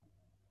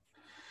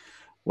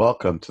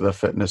Welcome to the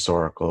Fitness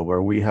Oracle,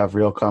 where we have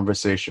real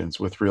conversations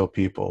with real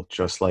people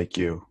just like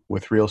you,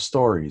 with real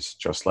stories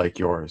just like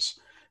yours.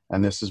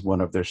 And this is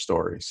one of their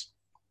stories.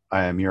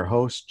 I am your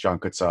host, John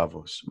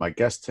Katsavos. My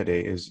guest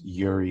today is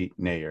Yuri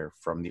Nayer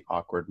from the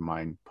Awkward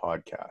Mind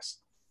podcast.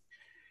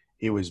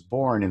 He was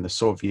born in the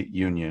Soviet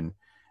Union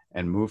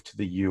and moved to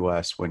the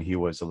US when he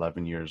was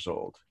 11 years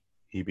old.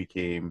 He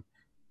became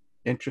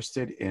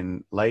interested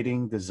in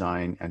lighting,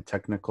 design, and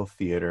technical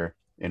theater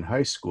in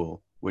high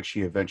school, which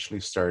he eventually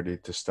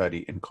started to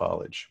study in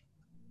college.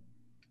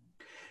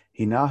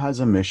 He now has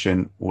a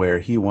mission where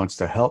he wants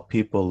to help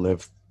people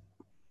live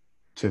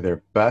to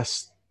their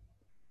best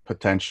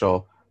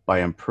potential by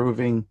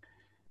improving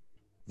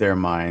their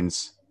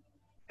minds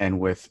and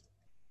with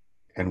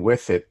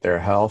it their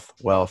health,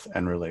 wealth,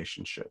 and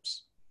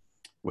relationships,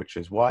 which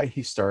is why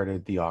he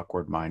started the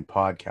Awkward Mind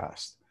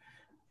podcast,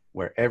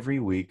 where every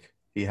week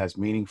he has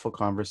meaningful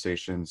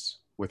conversations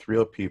with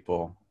real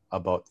people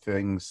about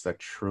things that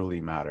truly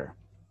matter.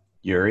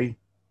 Yuri,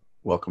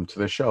 welcome to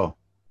the show.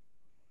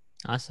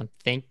 Awesome.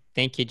 Thank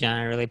you, John.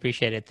 I really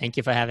appreciate it. Thank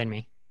you for having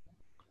me.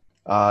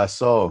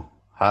 So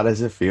how does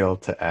it feel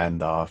to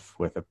end off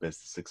with a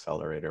business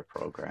accelerator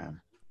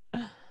program?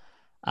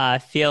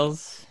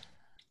 Feels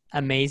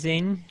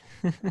amazing.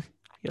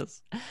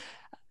 Feels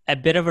a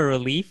bit of a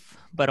relief,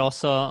 but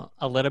also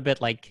a little bit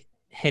like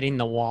hitting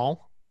the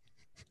wall,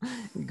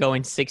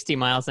 going 60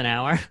 miles an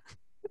hour.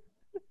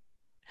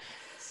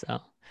 So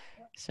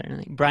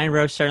certainly, Brian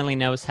Rose certainly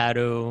knows how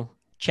to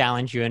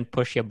challenge you and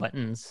push your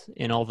buttons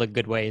in all the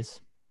good ways,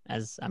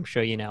 as I'm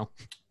sure you know.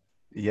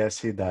 Yes,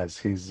 he does.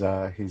 He's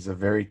a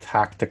very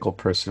tactical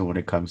person when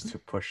it comes to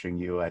pushing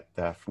you at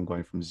from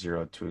going from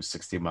 0 to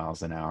 60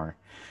 miles an hour.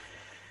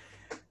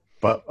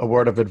 But a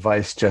word of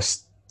advice,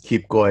 just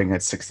keep going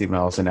at 60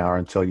 miles an hour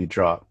until you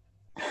drop.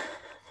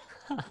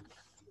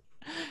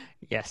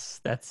 Yes,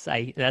 that's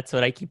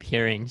what I keep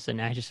hearing. So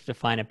now I just have to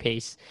find a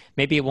pace.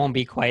 Maybe it won't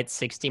be quite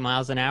 60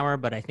 miles an hour,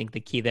 but I think the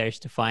key there is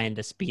to find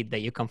a speed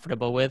that you're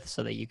comfortable with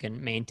so that you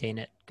can maintain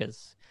it,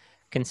 because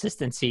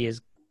consistency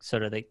is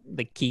sort of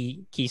the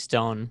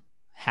keystone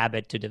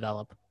habit to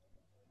develop.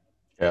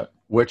 Yeah,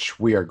 which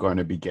we are going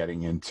to be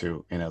getting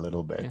into in a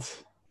little Yeah.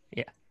 bit.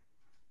 Yeah.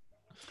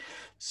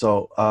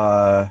 So,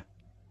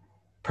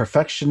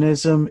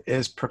 perfectionism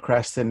is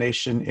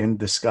procrastination in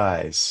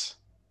disguise.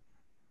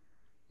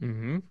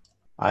 Mm-hmm.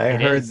 I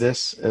It heard is.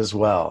 this as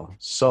well.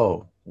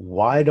 So,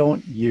 why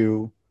don't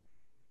you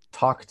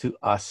talk to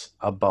us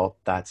about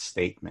that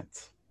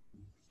statement?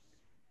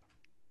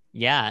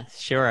 Yeah,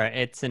 sure.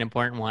 It's an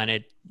important one.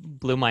 It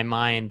blew my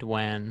mind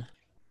when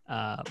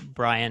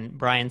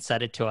Brian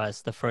said it to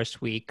us the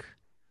first week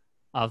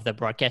of the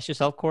Broadcast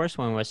Yourself course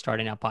when we were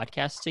starting our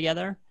podcast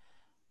together.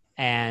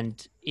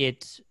 And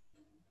it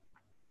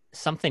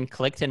something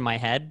clicked in my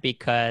head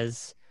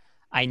because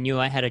I knew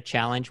I had a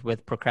challenge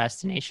with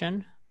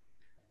procrastination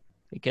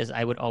because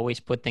I would always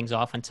put things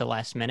off until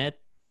last minute,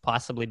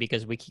 possibly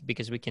because we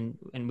can,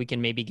 and we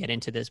can maybe get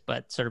into this,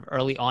 but sort of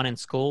early on in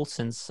school,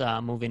 since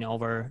moving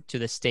over to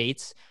the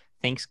States,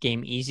 things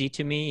came easy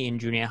to me in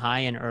junior high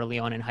and early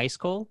on in high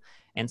school.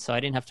 And so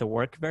I didn't have to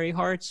work very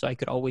hard. So I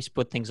could always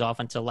put things off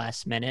until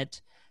last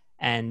minute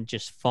and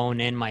just phone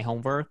in my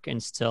homework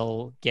and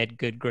still get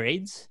good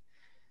grades.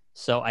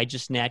 So I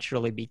just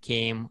naturally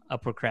became a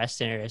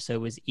procrastinator. So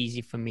it was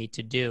easy for me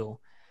to do.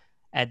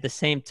 At the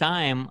same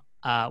time,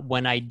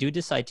 when I do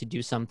decide to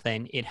do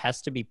something, it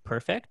has to be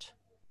perfect.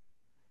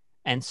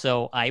 And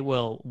so I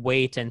will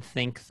wait and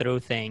think through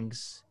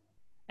things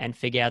and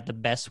figure out the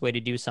best way to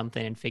do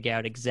something and figure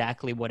out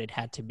exactly what it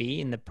had to be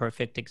in the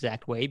perfect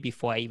exact way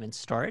before I even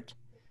start.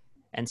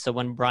 And so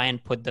when Brian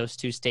put those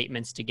two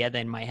statements together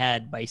in my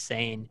head by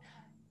saying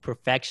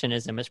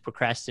perfectionism is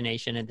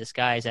procrastination in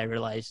disguise, I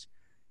realized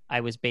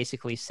I was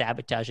basically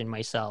sabotaging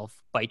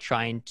myself by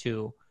trying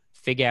to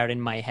figure out in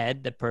my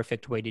head the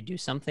perfect way to do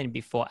something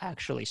before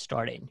actually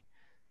starting.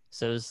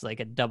 So it was like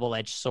a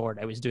double-edged sword.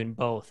 I was doing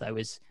both. I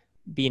was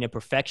being a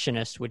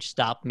perfectionist, which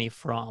stopped me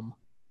from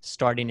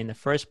starting in the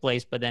first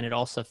place, but then it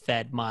also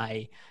fed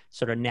my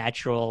sort of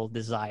natural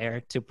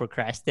desire to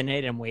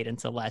procrastinate and wait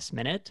until last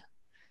minute.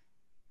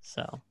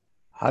 So,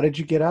 How did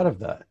you get out of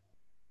that?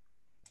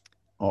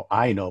 Oh,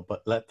 I know,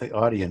 but let the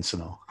audience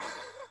know.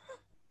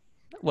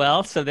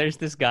 well, so there's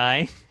this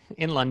guy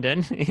in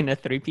London in a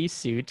three-piece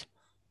suit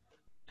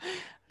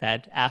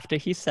that after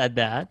he said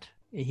that,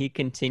 he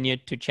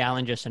continued to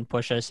challenge us and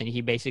push us. And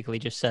he basically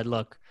just said,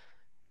 look,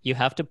 you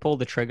have to pull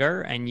the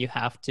trigger and you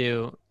have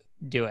to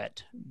do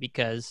it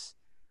because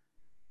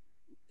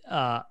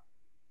uh,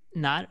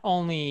 not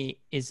only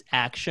is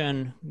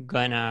action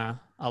gonna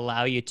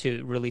allow you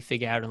to really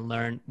figure out and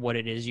learn what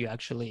it is you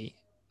actually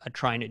are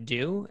trying to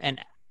do,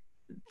 and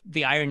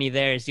the irony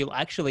there is you'll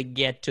actually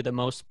get to the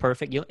most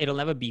perfect. It'll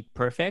never be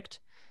perfect,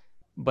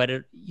 but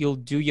you'll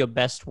do your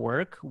best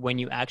work when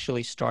you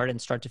actually start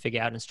to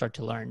figure out and start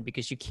to learn,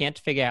 because you can't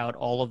figure out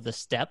all of the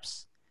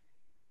steps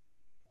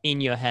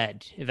in your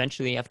head.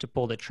 Eventually, you have to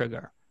pull the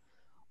trigger.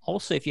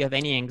 also, if you have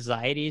any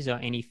anxieties or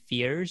any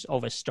fears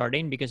over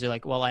starting because you're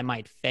like, well, I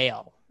might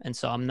fail. And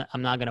so I'm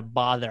not going to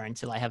bother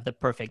until I have the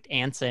perfect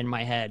answer in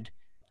my head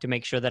to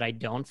make sure that I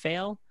don't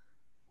fail.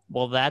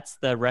 Well, that's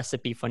the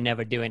recipe for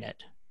never doing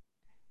it,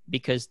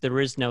 because there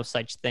is no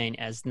such thing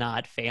as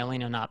not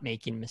failing or not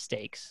making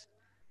mistakes.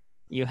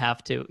 You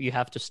have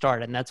to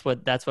start, and that's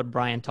what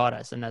Brian taught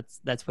us, and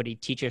that's what he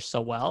teaches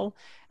so well.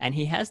 And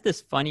he has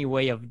this funny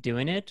way of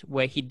doing it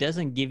where he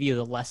doesn't give you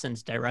the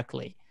lessons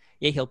directly.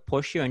 Yeah, he'll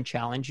push you and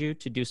challenge you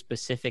to do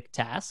specific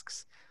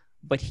tasks,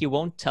 but he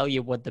won't tell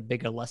you what the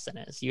bigger lesson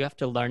is. You have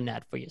to learn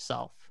that for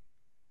yourself,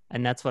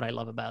 and that's what I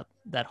love about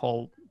that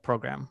whole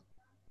program.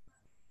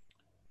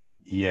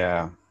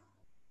 Yeah.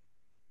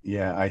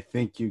 Yeah. I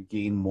think you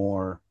gain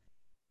more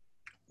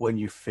when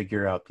you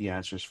figure out the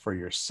answers for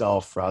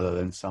yourself rather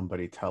than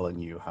somebody telling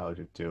you how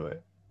to do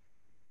it.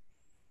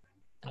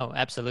 Oh,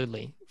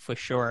 absolutely, for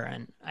sure.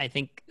 And I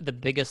think the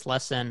biggest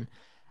lesson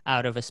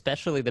out of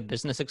especially the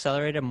business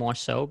accelerator, more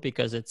so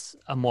because it's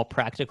a more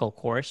practical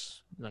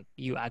course, like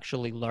you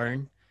actually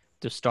learn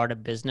to start a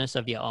business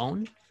of your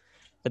own.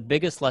 The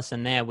biggest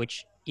lesson there,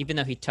 which even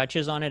though he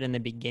touches on it in the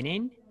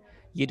beginning,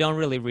 you don't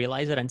really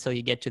realize it until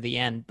you get to the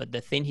end. But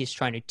the thing he's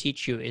trying to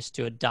teach you is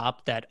to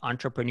adopt that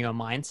entrepreneur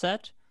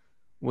mindset,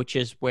 which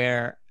is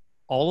where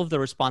all of the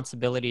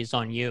responsibility is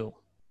on you.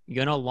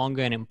 You're no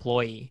longer an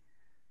employee,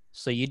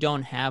 so you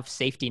don't have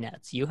safety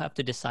nets. You have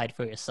to decide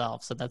for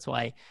yourself. So that's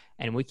why,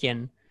 and we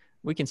can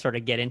sort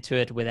of get into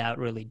it without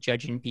really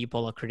judging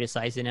people or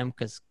criticizing them,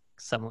 because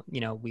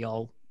we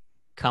all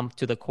come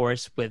to the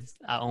course with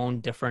our own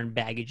different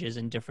baggages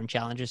and different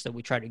challenges that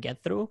we try to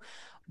get through.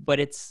 But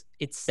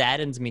it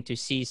saddens me to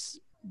see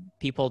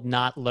people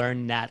not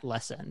learn that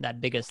lesson,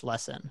 that biggest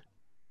lesson,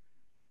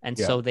 and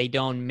Yeah. so they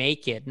don't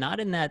make it. Not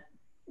in that,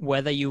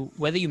 whether you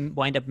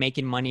wind up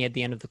making money at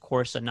the end of the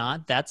course or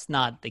not, that's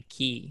not the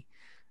key.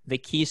 The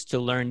key is to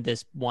learn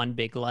this one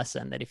big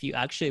lesson, that if you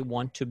actually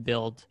want to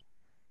build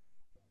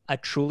a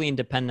truly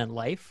independent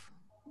life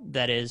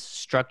that is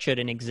structured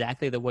in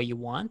exactly the way you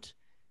want,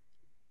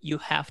 you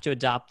have to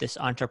adopt this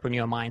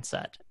entrepreneur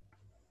mindset.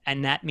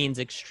 And that means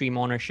extreme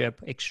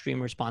ownership,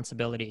 extreme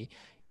responsibility,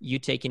 you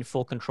taking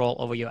full control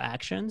over your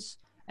actions,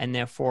 and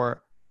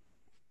therefore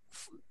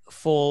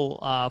full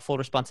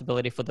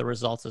responsibility for the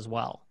results as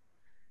well.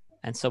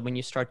 And so when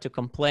you start to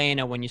complain,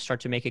 or when you start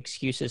to make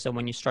excuses, or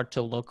when you start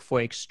to look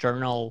for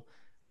external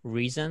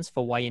reasons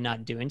for why you're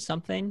not doing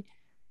something,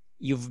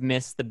 you've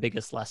missed the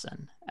biggest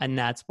lesson. And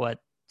that's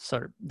what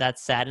that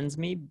saddens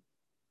me.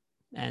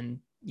 And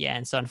yeah,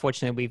 and so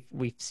unfortunately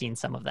we've seen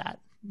some of that.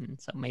 And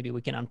so maybe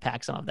we can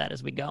unpack some of that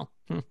as we go.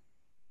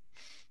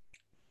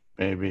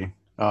 Maybe.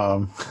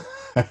 Yeah,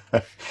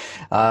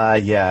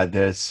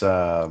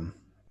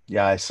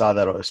 yeah, I saw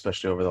that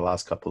especially over the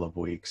last couple of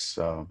weeks.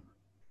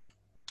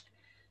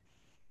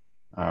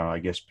 I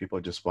guess people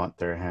just want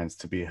their hands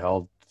to be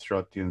held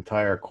throughout the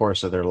entire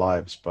course of their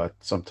lives, but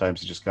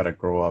sometimes you just got to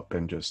grow up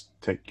and just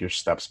take your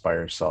steps by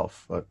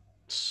yourself.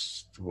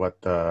 That's what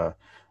a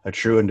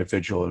true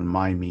individual in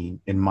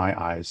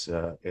my eyes,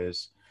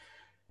 is.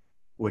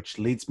 Which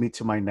leads me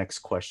to my next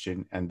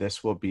question, and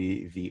this will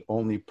be the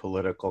only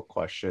political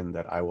question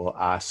that I will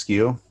ask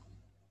you.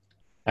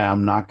 And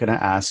I'm not going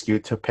to ask you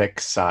to pick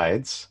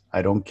sides.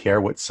 I don't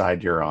care what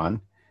side you're on.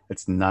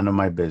 It's none of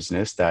my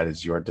business. That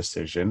is your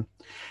decision.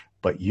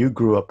 But you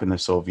grew up in the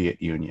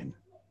Soviet Union.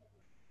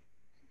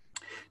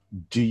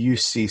 Do you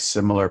see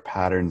similar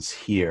patterns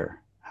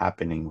here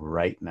happening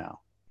right now?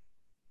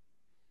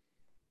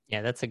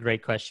 Yeah, that's a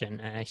great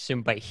question. And I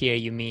assume by here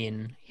you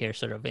mean here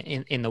sort of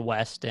in the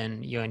West,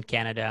 and you're in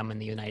Canada, I'm in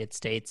the United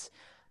States,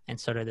 and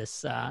sort of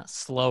this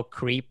slow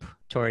creep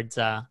towards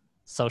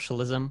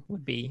socialism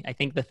would be, I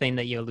think, the thing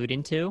that you're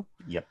alluding to.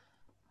 Yep.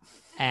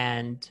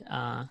 And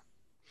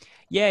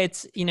yeah,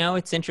 it's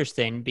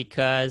interesting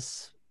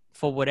because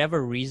for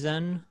whatever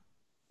reason,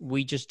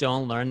 we just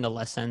don't learn the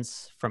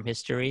lessons from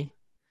history.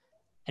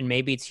 And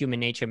maybe it's human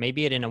nature.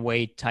 Maybe it in a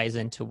way ties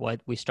into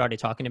what we started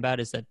talking about,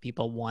 is that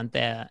people want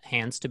their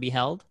hands to be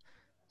held.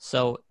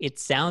 So it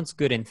sounds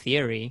good in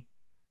theory.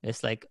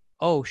 It's like,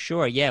 oh,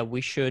 sure, yeah,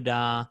 we should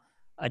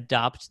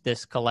adopt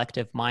this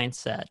collective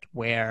mindset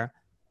where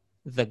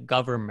the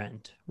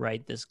government,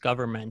 right, this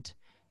government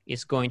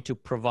is going to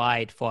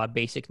provide for our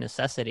basic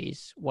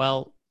necessities.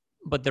 Well,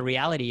 but the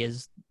reality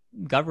is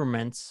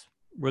governments,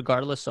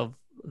 regardless of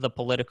the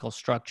political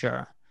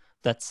structure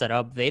that's set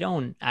up, they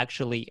don't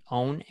actually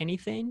own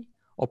anything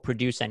or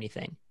produce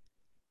anything,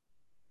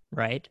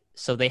 right?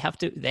 So they have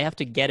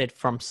to get it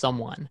from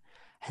someone.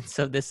 And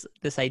so this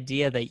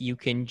idea that you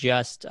can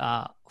just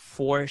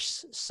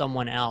force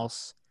someone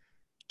else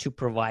to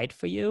provide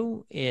for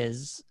you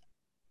is,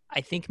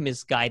 I think,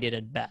 misguided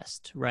at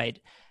best, right?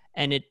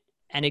 And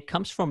it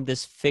comes from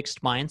this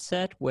fixed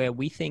mindset where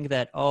we think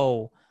that,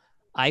 oh,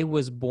 I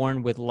was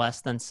born with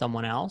less than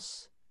someone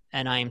else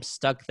and I'm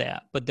stuck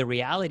there. But the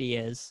reality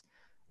is,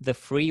 the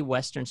free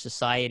Western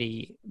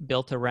society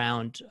built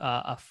around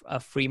a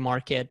free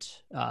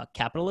market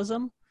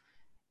capitalism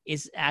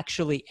is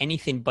actually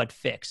anything but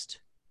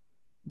fixed.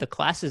 the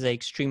classes are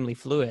extremely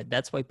fluid.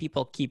 That's why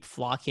people keep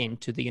flocking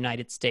to the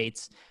United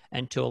States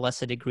and to a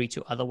lesser degree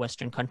to other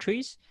Western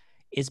countries,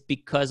 is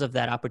because of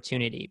that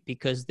opportunity,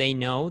 because they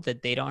know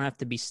that they don't have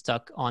to be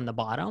stuck on the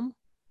bottom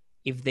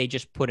if they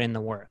just put in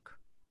the work.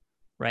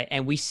 Right.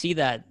 And we see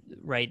that,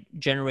 right,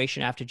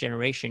 generation after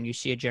generation. You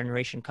see a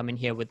generation come in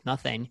here with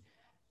nothing,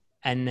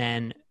 and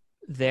then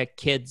their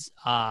kids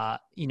are,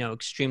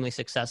 extremely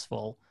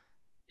successful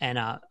and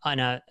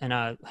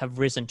have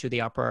risen to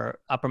the upper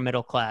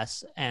middle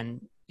class,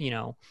 and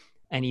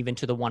and even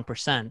to the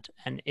 1%,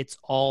 and it's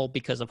all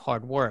because of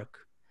hard work.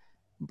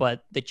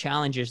 But the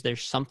challenge is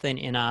there's something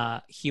in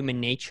human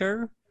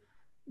nature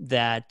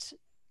that,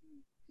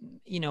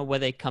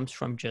 whether it comes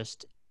from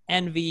just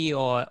envy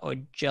or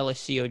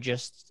jealousy, or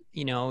just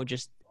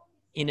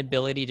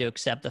inability to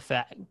accept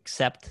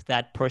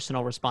that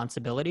personal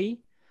responsibility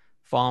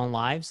for our own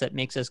lives, that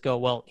makes us go,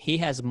 well, he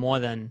has more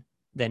than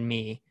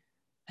me,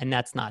 and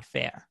that's not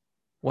fair.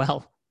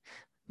 Well,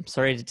 I'm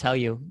sorry to tell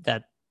you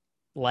that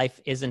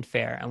life isn't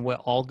fair, and we're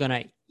all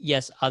gonna,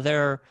 yes,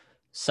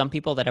 some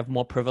people that have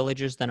more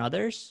privileges than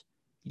others.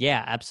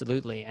 Yeah,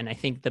 absolutely. And I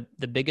think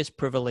the biggest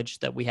privilege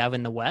that we have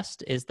in the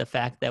West is the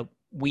fact that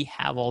we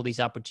have all these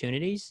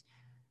opportunities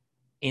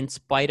in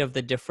spite of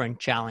the different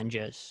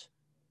challenges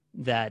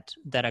that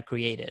are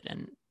created.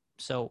 And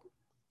so,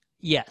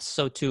 yes,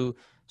 so to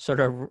sort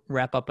of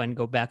wrap up and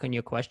go back on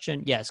your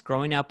question, yes,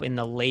 growing up in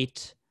the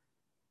late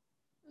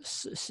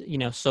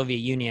Soviet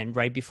Union,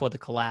 right before the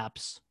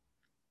collapse,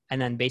 and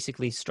then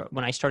basically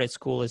when I started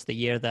school is the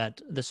year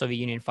that the Soviet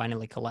Union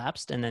finally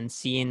collapsed, and then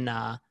seeing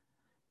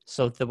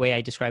so the way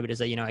I describe it is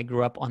that, I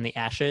grew up on the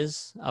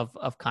ashes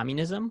of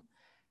communism,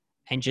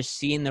 and just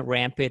seeing the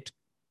rampant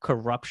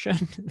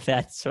corruption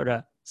that sort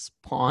of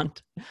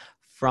spawned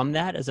from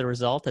that as a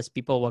result, as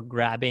people were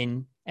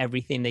grabbing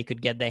everything they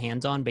could get their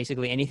hands on.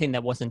 Basically anything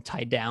that wasn't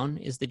tied down,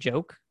 is the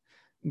joke,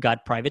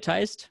 got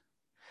privatized.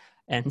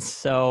 And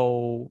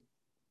so,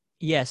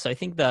 so I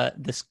think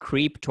this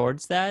creep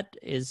towards that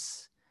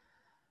is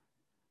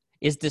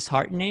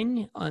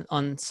disheartening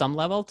on some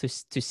level, to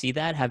see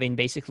that, having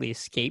basically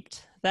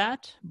escaped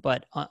that.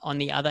 But on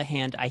the other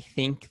hand, I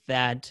think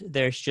that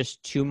there's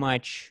just too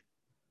much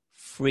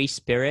free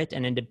spirit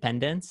and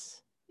independence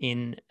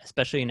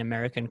especially in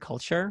American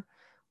culture,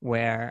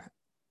 where,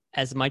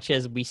 as much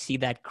as we see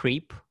that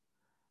creep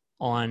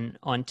on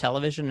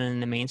television and in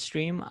the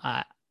mainstream,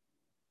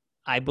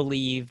 I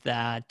believe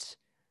that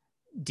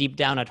deep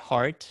down at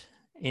heart,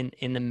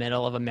 in the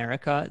middle of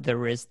America,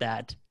 there is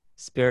that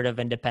spirit of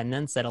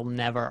independence that'll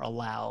never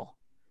allow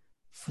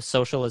for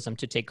socialism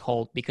to take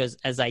hold. Because,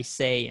 as I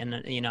say, and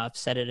I've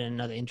said it in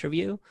another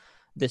interview,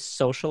 this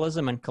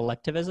socialism and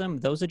collectivism,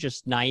 those are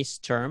just nice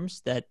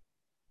terms that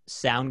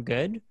sound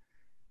good,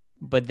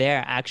 but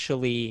they're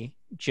actually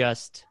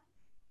just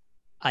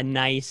a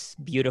nice,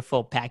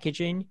 beautiful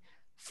packaging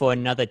for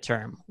another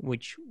term,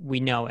 which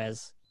we know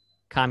as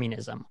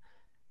communism.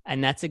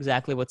 And that's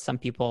exactly what some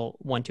people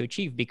want to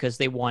achieve, because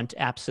they want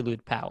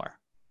absolute power,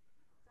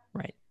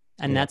 right?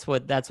 And Yeah.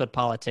 that's what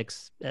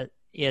politics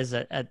is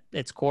at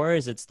its core.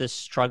 Is it's this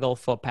struggle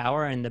for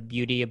power, and the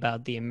beauty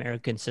about the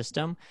American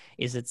system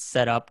is it's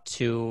set up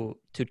to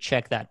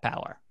check that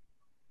power.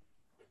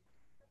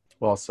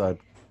 Well said.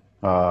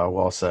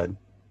 Well said.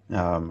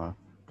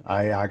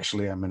 I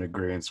actually am in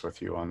agreement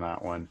with you on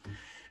that one.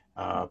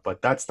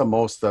 But that's the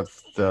most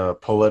of the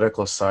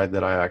political side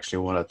that I actually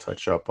want to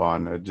touch up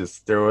on.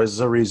 There was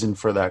a reason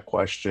for that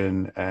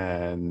question,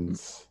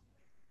 and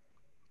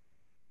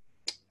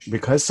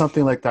because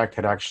something like that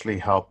could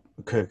actually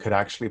could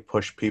actually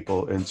push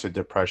people into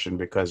depression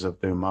because of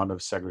the amount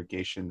of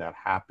segregation that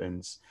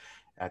happens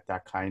at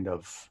that kind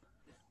of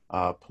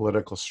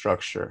political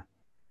structure.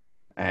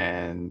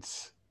 And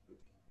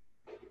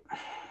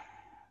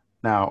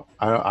now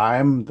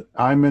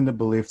I'm in the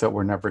belief that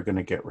we're never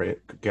going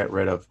to get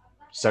rid of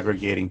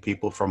segregating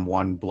people from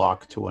one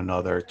block to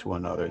another to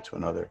another to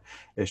another.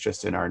 It's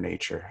just in our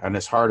nature, and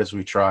as hard as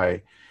we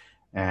try,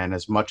 and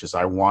as much as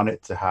I want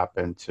it to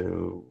happen,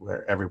 to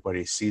where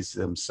everybody sees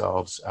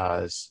themselves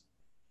as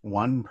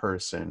one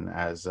person,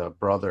 as a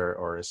brother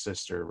or a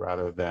sister,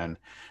 rather than,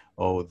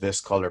 oh,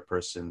 this color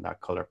person, that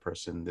color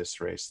person,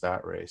 this race,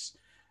 that race.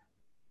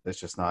 It's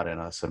just not in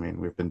us. I mean,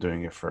 we've been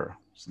doing it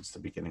since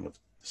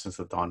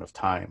the dawn of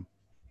time.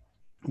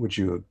 Would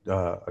you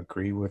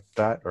agree with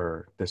that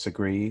or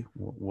disagree?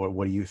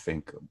 What do you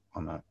think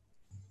on that?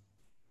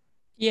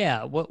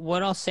 Yeah,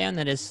 what I'll say on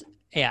that is,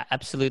 yeah,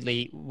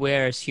 absolutely.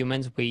 Whereas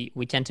humans, we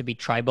tend to be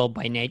tribal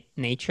by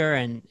nature,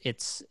 and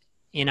it's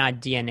in our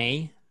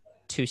DNA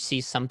to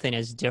see something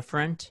as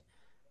different,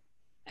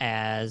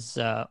 as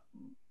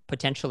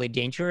potentially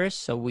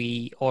dangerous.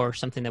 Or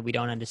something that we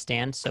don't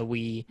understand. So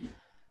we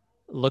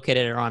look at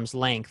it at arm's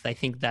length. I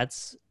think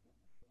that's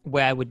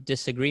where I would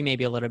disagree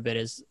maybe a little bit,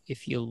 is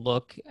if you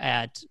look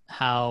at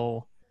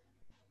how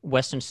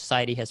Western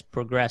society has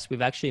progressed,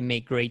 we've actually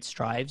made great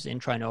strides in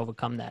trying to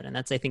overcome that. And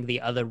that's, I think, the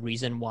other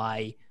reason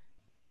why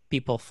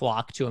people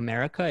flock to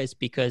America, is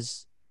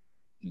because,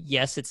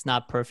 yes, it's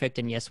not perfect,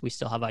 and yes, we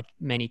still have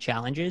many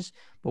challenges,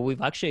 but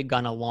we've actually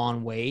gone a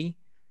long way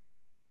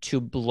to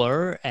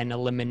blur and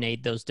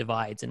eliminate those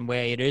divides, and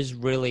where it is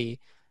really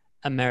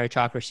a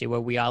meritocracy,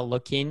 where we are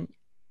looking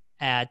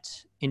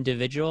at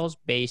individuals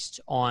based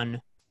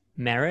on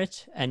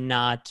merit and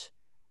not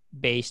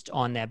based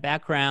on their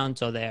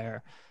backgrounds or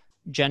their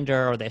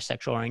gender or their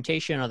sexual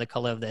orientation or the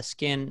color of their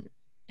skin,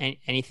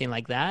 anything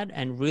like that,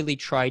 and really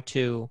try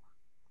to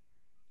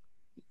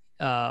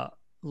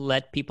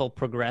let people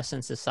progress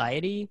in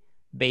society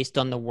based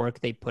on the work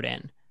they put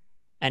in.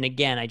 And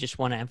again, I just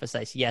want to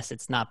emphasize, yes,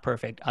 it's not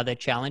perfect. Are there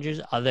challenges?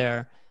 Are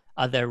there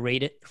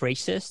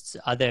racists?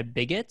 Are there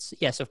bigots?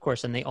 Yes, of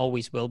course, and they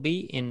always will be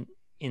in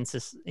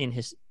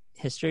his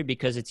history,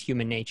 because it's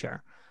human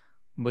nature.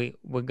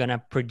 We're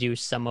gonna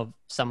produce some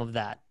of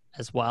that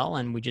as well,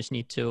 and we just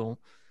need to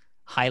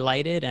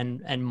highlight it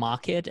and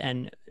mock it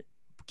and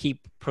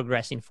keep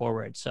progressing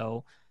forward.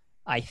 So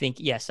I think,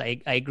 yes,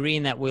 I agree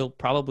in that we'll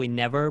probably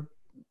never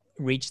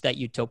reach that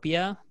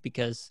utopia,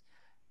 because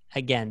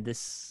again,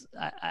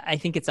 I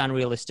think it's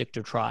unrealistic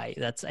to try.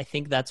 I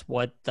think that's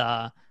what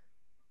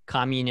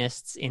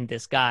communists in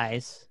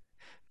disguise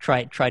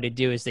try to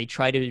do, is they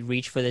try to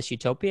reach for this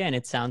utopia, and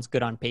it sounds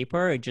good on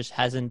paper. It just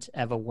hasn't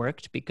ever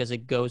worked, because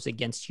it goes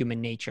against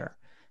human nature,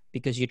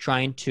 because you're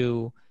trying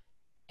to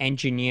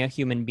engineer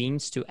human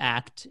beings to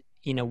act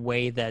in a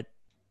way that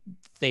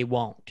they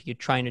won't. You're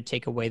trying to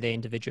take away their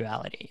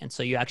individuality. And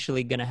so you're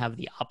actually going to have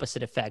the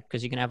opposite effect,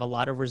 because you're going to have a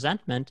lot of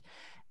resentment.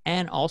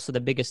 And also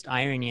the biggest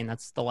irony, and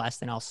that's the last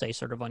thing I'll say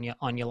sort of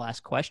on your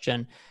last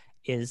question,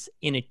 is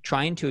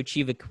trying to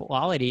achieve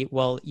equality,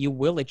 well, you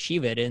will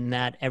achieve it in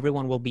that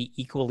everyone will be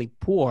equally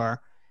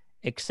poor,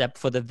 except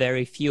for the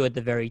very few at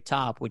the very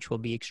top, which will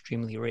be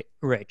extremely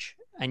rich.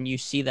 And you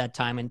see that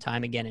time and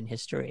time again in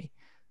history.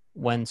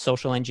 When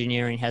social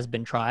engineering has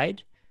been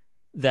tried,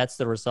 that's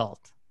the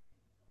result.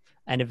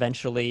 And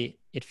eventually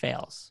it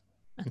fails.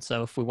 And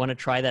so if we want to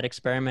try that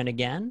experiment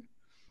again,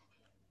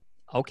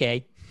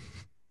 okay.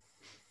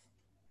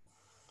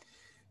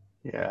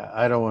 Yeah,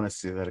 I don't want to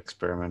see that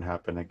experiment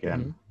happen again,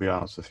 Mm-hmm. to be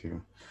honest with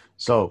you.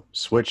 So,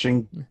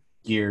 switching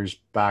gears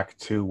back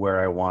to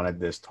where I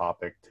wanted this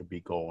topic to be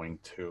going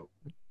to.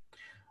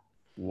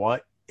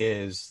 What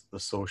is the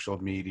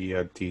social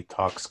media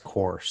detox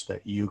course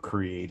that you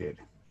created?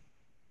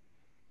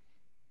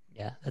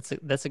 Yeah,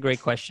 that's a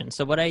great question.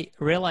 So what I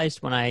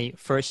realized when I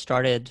first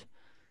started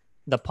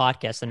the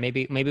podcast, and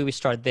maybe we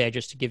start there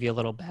just to give you a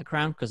little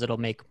background, because it'll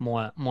make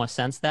more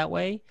sense that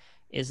way,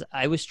 is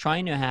I was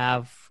trying to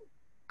have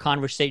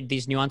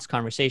these nuanced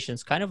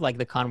conversations, kind of like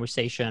the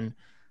conversation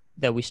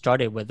that we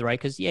started with, right?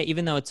 Because yeah,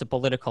 even though it's a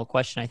political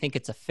question, I think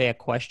it's a fair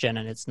question,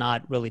 and it's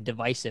not really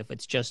divisive.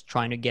 It's just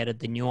trying to get at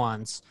the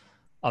nuance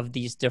of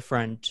these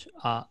different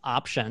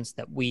options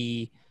that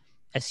we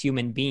as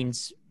human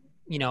beings,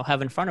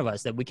 have in front of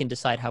us, that we can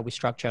decide how we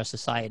structure our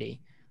society.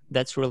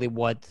 That's really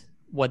what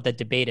the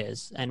debate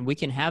is, and we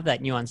can have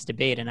that nuanced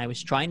debate. And I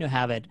was trying to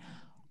have it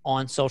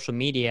on social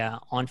media,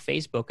 on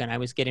Facebook, and I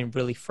was getting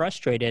really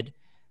frustrated,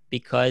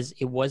 because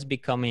it was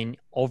becoming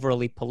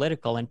overly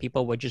political, and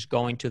people were just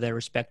going to their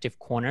respective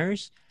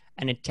corners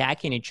and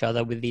attacking each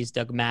other with these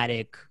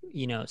dogmatic,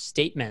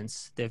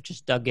 statements. They've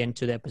just dug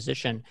into their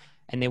position,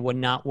 and they were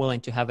not willing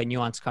to have a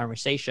nuanced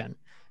conversation.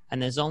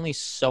 And there's only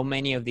so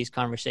many of these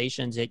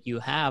conversations that you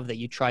have, that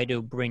you try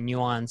to bring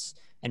nuance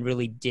and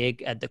really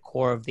dig at the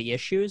core of the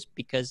issues,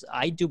 because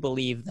I do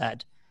believe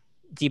that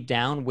deep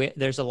down,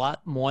 there's a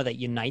lot more that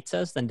unites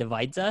us than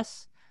divides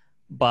us.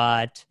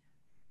 But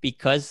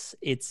because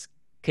it's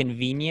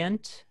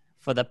convenient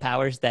for the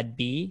powers that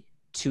be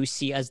to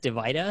see us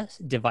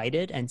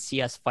divided and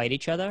see us fight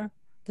each other,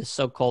 the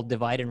so-called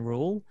divide and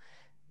rule,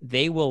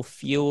 they will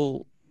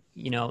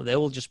they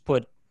will just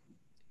put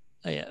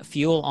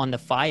fuel on the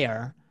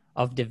fire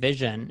of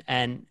division,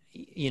 and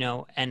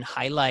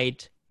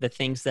highlight the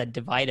things that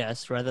divide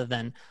us, rather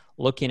than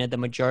looking at the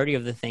majority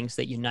of the things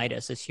that unite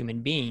us as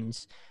human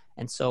beings.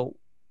 And so,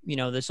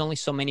 there's only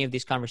so many of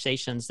these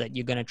conversations that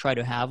you're going to try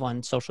to have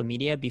on social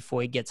media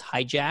before it gets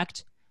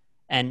hijacked.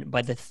 And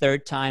by the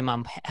third time,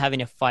 I'm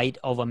having a fight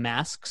over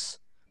masks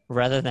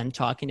rather than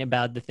talking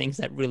about the things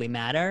that really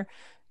matter.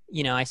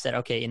 I said,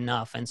 okay,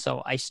 enough. And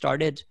so I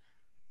started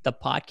the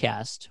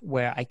podcast,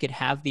 where I could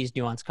have these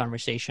nuanced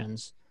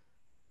conversations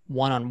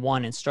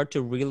one-on-one, and start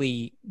to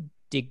really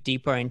dig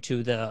deeper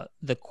into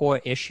the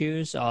core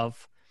issues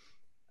of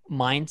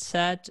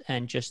mindset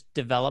and just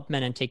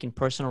development, and taking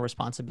personal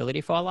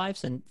responsibility for our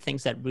lives and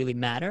things that really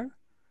matter.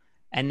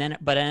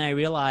 But then I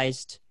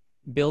realized,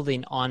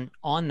 building on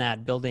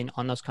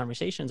those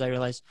conversations, I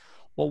realized,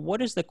 well,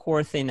 what is the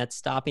core thing that's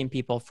stopping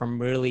people from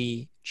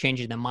really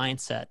changing the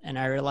mindset? And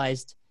I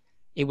realized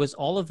it was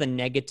all of the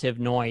negative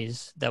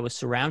noise that was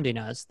surrounding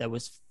us, that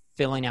was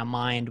filling our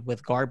mind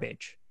with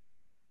garbage.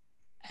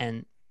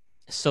 And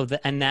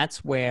and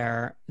that's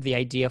where the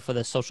idea for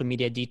the social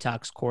media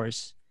detox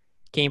course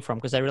came from,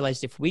 because I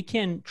realized if we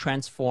can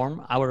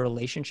transform our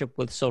relationship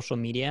with social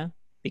media,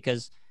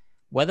 because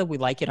whether we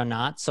like it or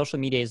not, social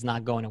media is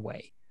not going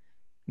away.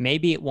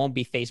 Maybe it won't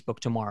be Facebook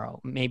tomorrow.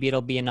 Maybe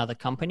it'll be another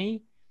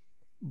company,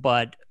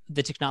 but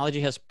the technology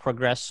has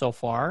progressed so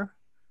far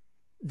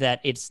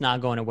that it's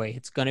not going away.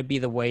 It's going to be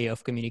the way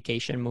of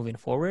communication moving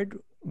forward,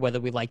 whether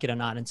we like it or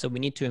not. And so we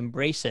need to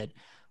embrace it.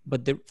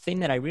 But the thing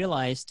that I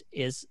realized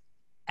is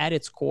at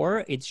its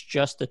core, it's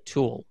just a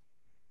tool.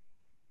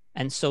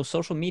 And so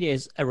social media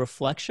is a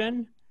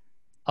reflection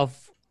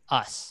of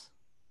us.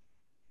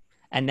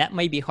 And that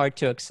might be hard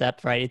to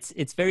accept, right?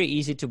 It's very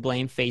easy to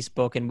blame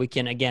Facebook, and we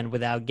can, again,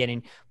 without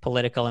getting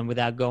political and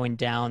without going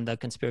down the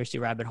conspiracy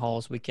rabbit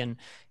holes, we can,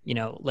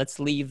 let's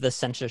leave the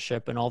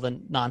censorship and all the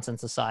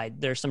nonsense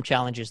aside. There's some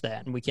challenges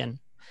there, and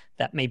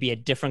that may be a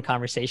different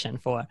conversation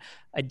for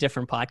a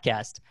different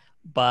podcast.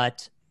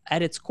 But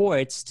at its core,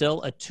 it's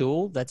still a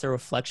tool that's a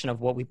reflection of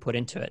what we put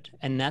into it.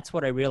 And that's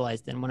what I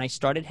realized. And when I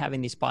started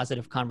having these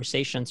positive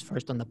conversations,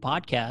 first on the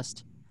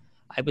podcast,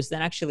 I was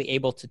then actually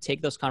able to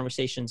take those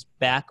conversations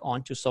back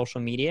onto social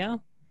media.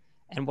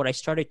 And what I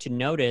started to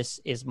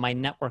notice is my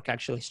network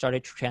actually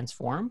started to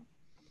transform.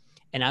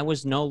 And I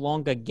was no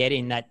longer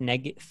getting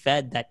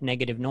fed that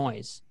negative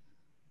noise.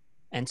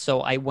 And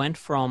so I went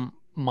from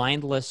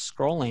mindless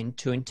scrolling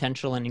to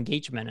intentional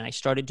engagement. And I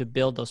started to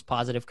build those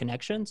positive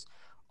connections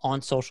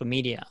on social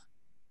media.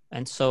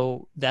 And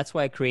so that's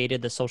why I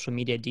created the social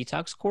media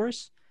detox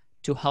course,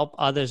 to help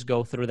others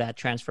go through that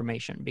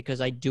transformation,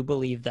 because I do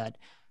believe that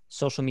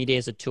social media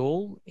is a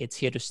tool. It's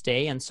here to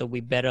stay. And so we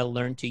better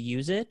learn to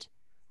use it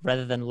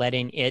rather than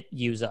letting it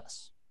use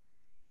us.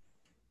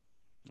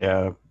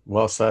 Yeah,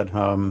 well said.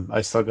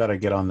 I still got to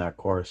get on that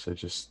course.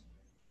 It's just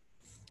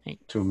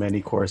too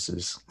many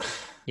courses.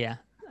 Yeah,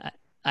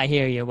 I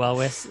hear you.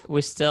 Well,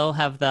 we still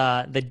have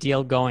the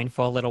deal going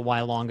for a little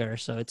while longer.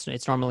 So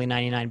it's normally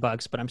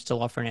 $99, but I'm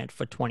still offering it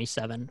for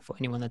 $27 for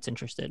anyone that's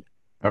interested.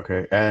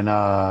 Okay, and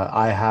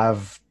I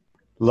have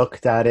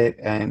looked at it,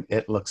 and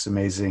it looks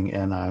amazing,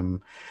 and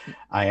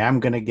I am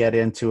gonna get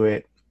into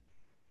it.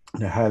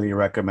 I highly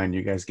recommend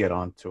you guys get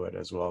onto it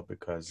as well,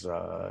 because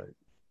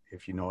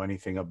if you know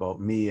anything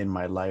about me in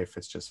my life,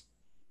 it's just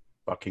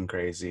fucking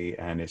crazy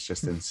and it's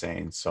just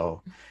insane.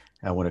 So,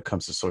 and when it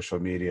comes to social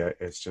media,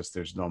 it's just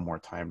there's no more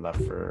time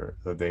left for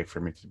the day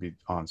for me to be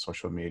on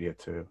social media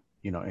to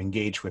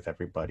engage with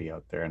everybody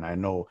out there. And I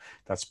know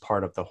that's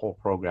part of the whole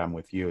program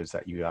with you, is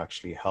that you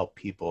actually help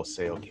people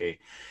say, okay,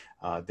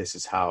 this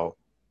is how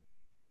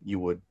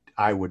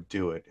I would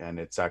do it, and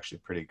it's actually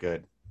pretty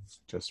good. It's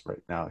just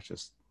right now, it's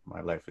just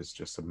my life is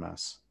just a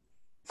mess.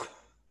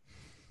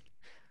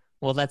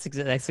 Well, that's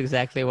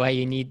exactly why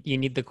you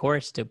need the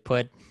course to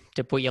put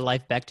your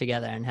life back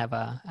together and have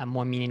a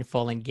more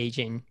meaningful,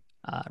 engaging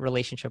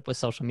relationship with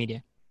social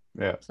media.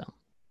 Yeah.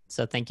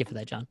 So thank you for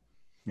that, John.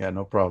 Yeah,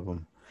 no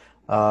problem.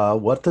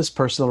 What does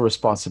personal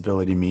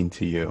responsibility mean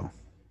to you?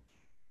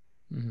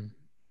 Mm-hmm.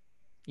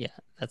 Yeah,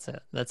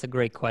 that's a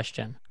great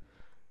question.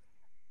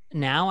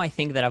 Now I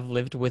think that I've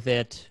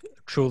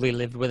truly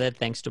lived with it,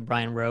 thanks to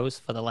Brian Rose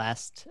for the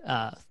last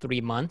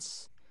 3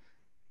 months.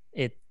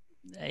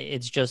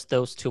 It's just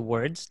those two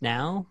words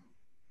now,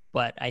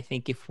 but I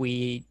think if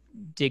we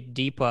dig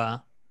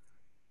deeper,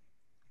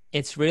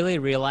 it's really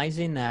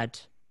realizing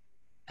that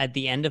at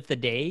the end of the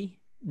day,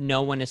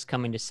 no one is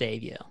coming to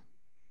save you.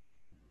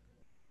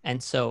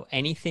 And so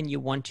anything you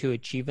want to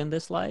achieve in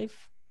this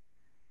life,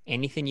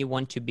 anything you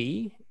want to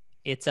be,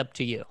 it's up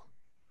to you,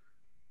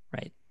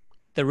 right?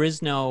 There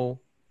is no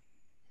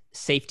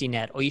safety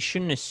net, or you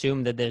shouldn't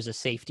assume that there's a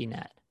safety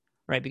net,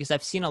 right? Because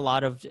I've seen a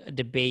lot of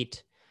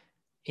debate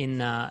in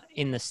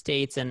the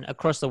States and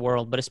across the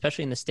world, but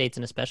especially in the States,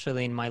 and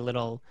especially in my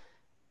little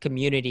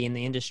community in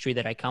the industry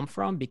that I come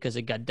from, because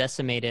it got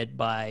decimated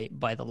by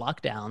the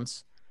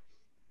lockdowns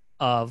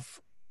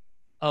of,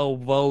 oh,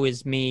 woe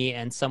is me,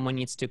 and someone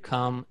needs to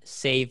come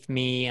save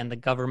me, and the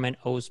government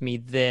owes me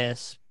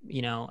this,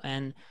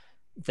 and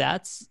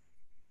that's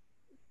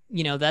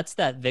that's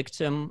that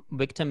victim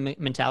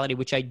mentality,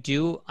 which I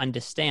do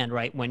understand,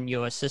 right? When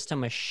your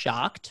system is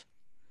shocked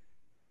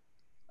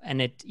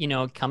and it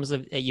comes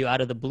at you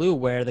out of the blue,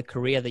 where the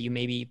career that you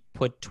maybe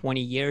put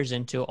 20 years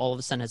into all of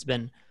a sudden has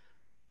been,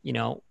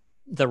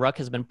 the rug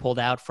has been pulled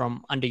out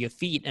from under your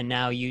feet, and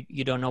now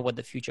you don't know what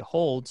the future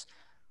holds.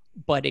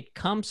 But it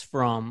comes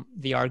from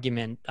the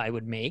argument I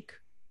would make,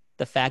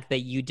 the fact that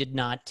you did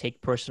not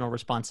take personal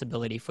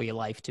responsibility for your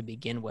life to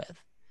begin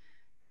with.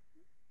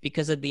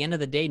 Because at the end of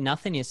the day,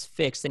 nothing is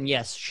fixed. And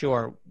yes,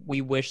 sure,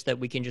 we wish that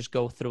we can just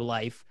go through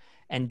life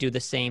and do the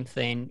same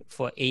thing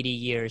for 80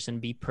 years and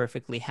be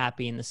perfectly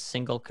happy in a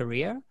single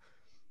career.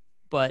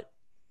 But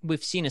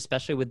we've seen,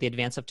 especially with the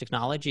advance of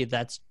technology,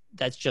 that's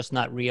just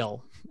not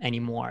real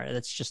anymore.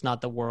 That's just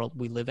not the world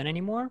we live in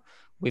anymore.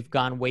 We've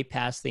gone way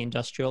past the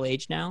industrial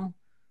age now.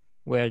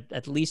 We're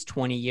at least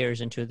 20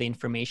 years into the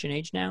information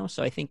age now.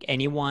 So I think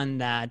anyone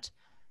that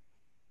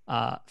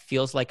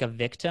feels like a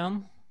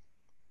victim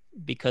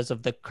because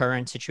of the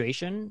current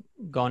situation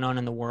going on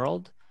in the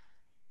world,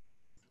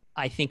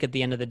 I think at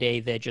the end of the day,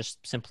 they're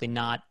just simply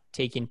not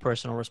taking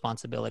personal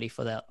responsibility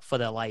for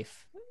their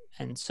life.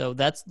 And so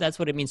that's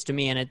what it means to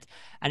me.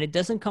 And it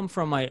doesn't come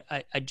from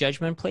a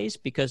judgment place,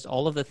 because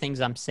all of the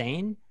things I'm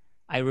saying,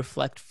 I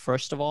reflect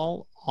first of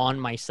all on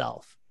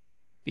myself,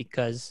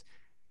 because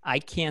I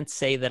can't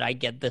say that I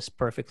get this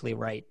perfectly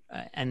right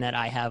and that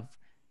I have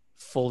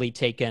fully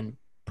taken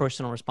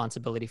personal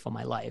responsibility for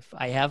my life.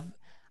 I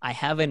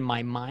have in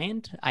my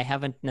mind, I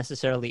haven't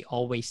necessarily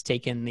always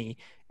taken the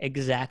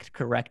exact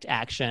correct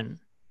action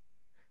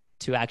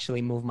to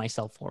actually move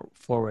myself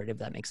forward, if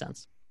that makes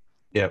sense.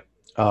 Yep.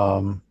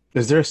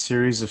 Is there a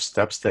series of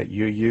steps that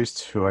you use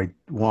to,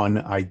 one,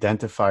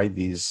 identify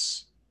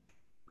these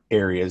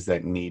areas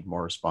that need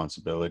more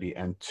responsibility,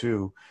 and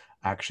two,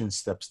 action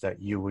steps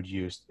that you would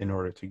use in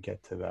order to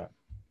get to that?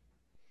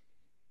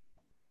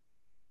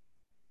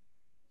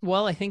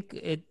 Well, I think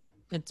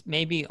it's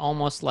maybe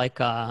almost like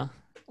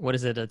what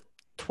is it, a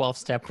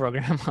 12-step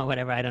program or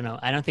whatever. I don't know.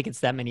 I don't think it's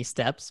that many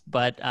steps,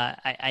 but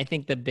I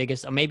think the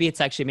biggest, or maybe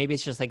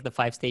it's just like the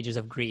 5 stages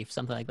of grief,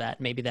 something like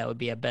that. Maybe that would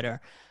be a better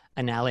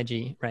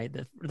analogy, right?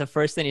 The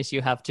first thing is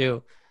you have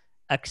to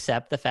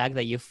accept the fact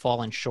that you've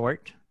fallen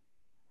short.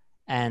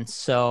 And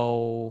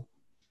so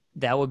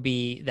that would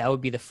be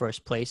the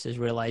first place, is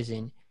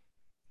realizing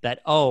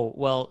that, oh,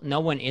 well, no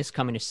one is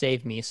coming to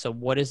save me. So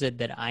what is it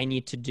that I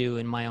need to do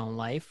in my own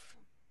life?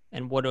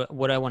 And what do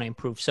I want to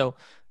improve? So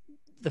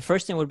the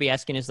first thing would be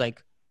asking is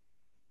like,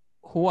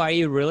 who are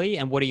you really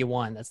and what do you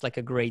want? That's like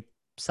a great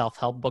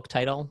self-help book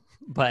title,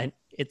 but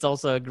it's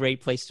also a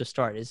great place to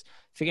start, is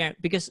figuring out,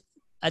 because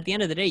at the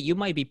end of the day, you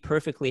might be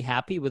perfectly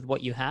happy with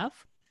what you have,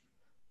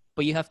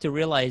 but you have to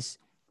realize,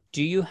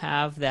 do you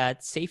have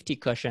that safety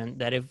cushion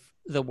that if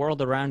the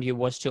world around you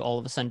was to all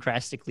of a sudden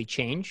drastically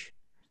change,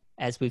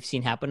 as we've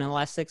seen happen in the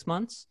last 6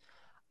 months,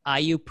 are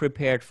you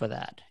prepared for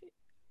that?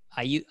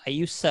 Are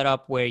you set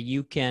up where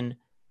you can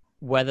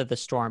weather the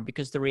storm?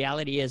 Because the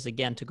reality is,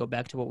 again, to go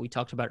back to what we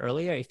talked about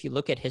earlier, if you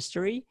look at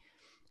history,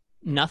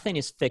 nothing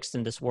is fixed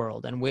in this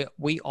world, and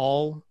we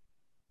all,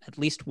 at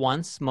least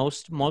once,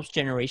 most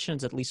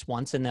generations, at least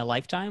once in their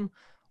lifetime,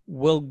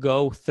 will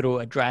go through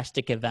a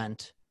drastic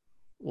event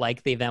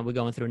like the event we're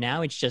going through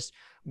now. It's just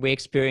we're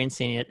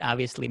experiencing it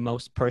obviously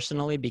most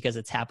personally because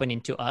it's happening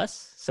to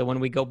us. So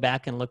when we go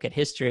back and look at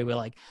history, we're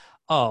like,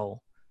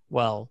 oh,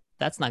 well,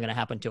 that's not going to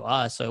happen to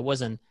us. So it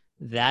wasn't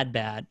that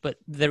bad. But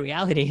the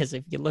reality is,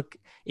 if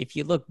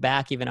you look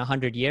back even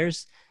 100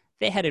 years,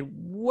 they had it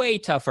way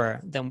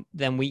tougher than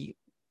the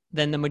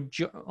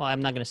major. Well,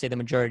 I'm not going to say the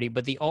majority,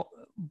 but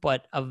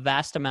a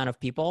vast amount of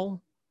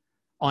people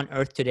on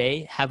Earth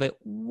today have it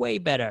way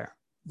better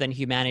than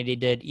humanity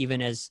did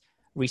even as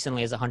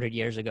recently as 100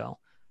 years ago.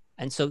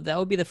 And so that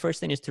would be the first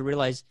thing, is to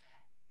realize,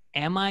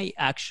 am I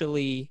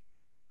actually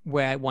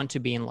where I want to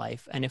be in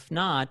life? And if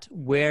not,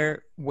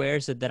 where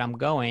is it that I'm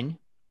going?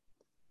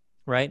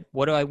 Right?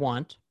 What do I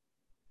want?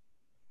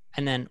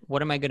 And then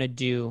what am I going to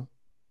do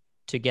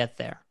to get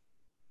there?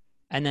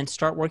 And then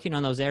start working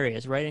on those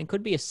areas, right? And it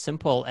could be as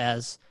simple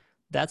as,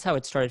 that's how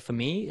it started for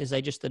me, is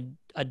I just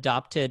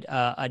adopted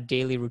a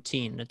daily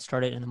routine that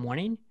started in the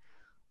morning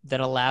that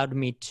allowed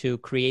me to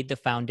create the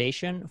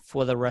foundation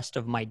for the rest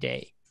of my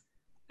day.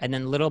 And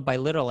then little by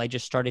little, I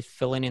just started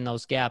filling in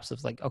those gaps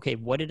of like, okay,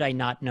 what did I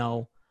not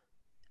know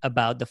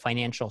about the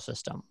financial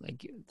system?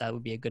 Like, that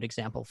would be a good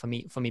example for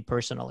me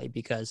personally,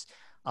 because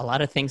a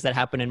lot of things that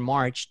happened in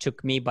March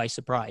took me by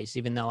surprise,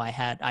 even though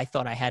I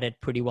thought I had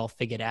it pretty well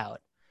figured out.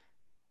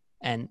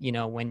 And,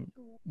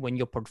 when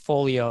your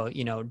portfolio,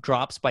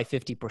 drops by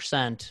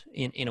 50%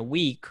 in a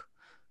week,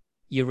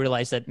 you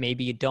realize that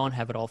maybe you don't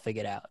have it all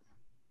figured out.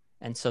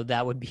 And so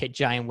that would be a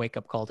giant wake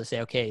up call to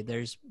say, okay,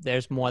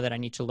 there's more that I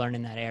need to learn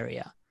in that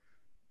area.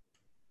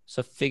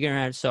 So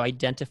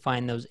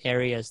identifying those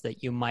areas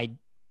that you might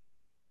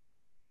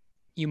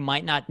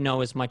not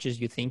know as much as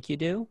you think you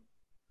do,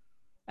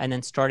 and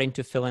then starting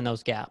to fill in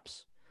those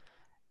gaps.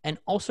 And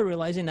also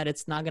realizing that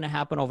it's not going to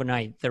happen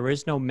overnight. There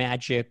is no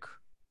magic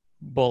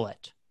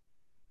bullet,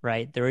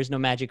 right? There is no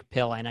magic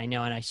pill. And I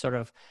know, and I sort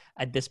of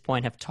at this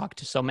point have talked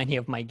to so many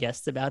of my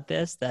guests about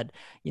this that,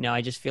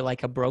 I just feel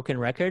like a broken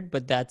record,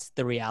 but that's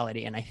the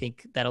reality. And I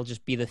think that'll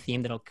just be the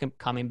theme that'll keep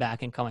coming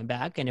back and coming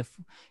back. And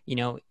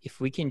if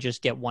we can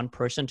just get one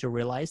person to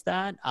realize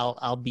that,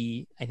 I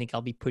think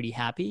I'll be pretty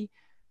happy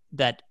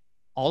that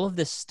all of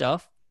this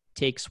stuff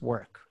takes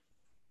work.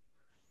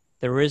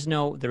 There is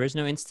no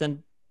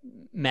instant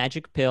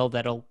magic pill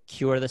that'll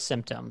cure the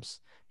symptoms.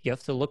 You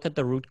have to look at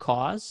the root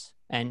cause,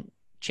 and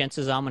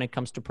chances are, when it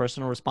comes to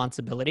personal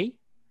responsibility,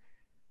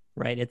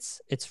 right,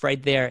 it's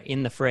right there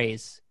in the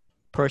phrase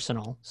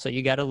personal. So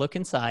you got to look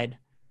inside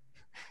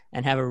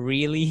and have a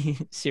really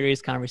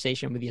serious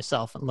conversation with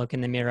yourself and look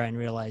in the mirror and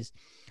realize,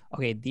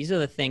 okay, these are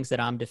the things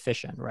that I'm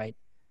deficient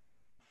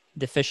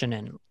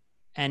in.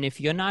 And if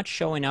you're not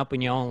showing up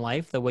in your own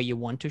life the way you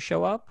want to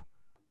show up,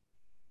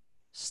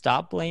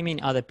 stop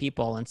blaming other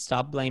people and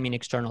stop blaming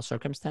external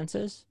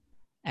circumstances.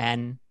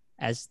 And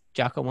as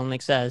Jocko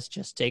Willink says,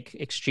 just take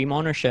extreme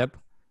ownership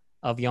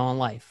of your own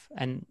life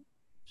and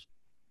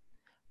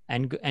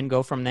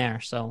go from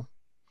there. So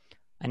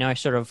I know I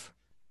sort of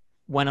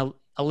went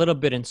a little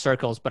bit in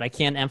circles, but I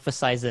can't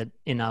emphasize it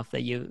enough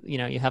that you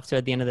have to,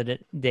 at the end of the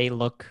day,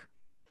 look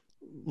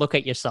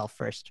at yourself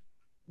first.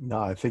 No,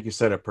 I think you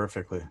said it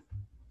perfectly.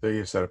 I think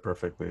you said it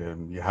perfectly,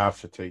 and you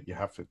have to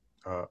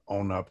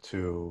own up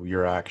to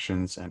your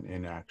actions and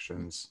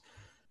inactions.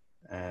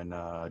 and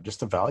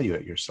just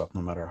evaluate yourself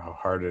no matter how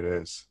hard it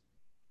is.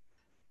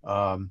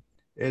 Um,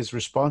 is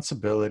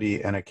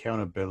responsibility and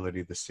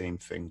accountability the same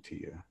thing to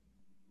you?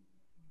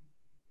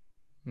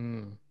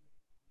 Hmm.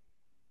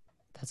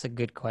 That's a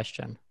good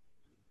question.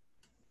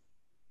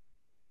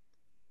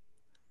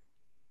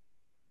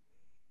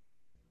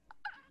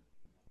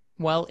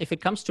 Well, if it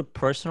comes to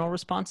personal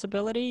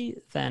responsibility,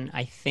 then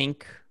I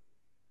think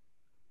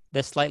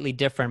they're slightly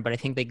different, but I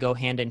think they go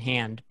hand in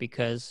hand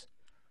because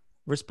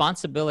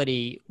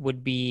responsibility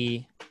would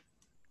be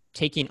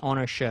taking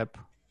ownership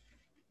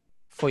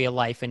for your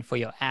life and for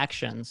your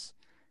actions.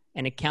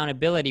 And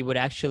accountability would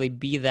actually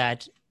be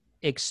that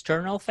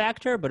external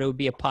factor, but it would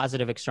be a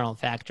positive external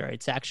factor.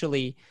 It's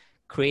actually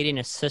creating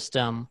a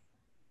system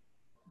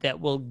that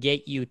will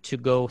get you to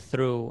go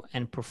through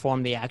and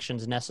perform the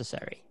actions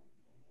necessary.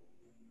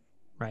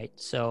 Right.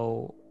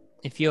 So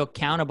if you're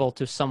accountable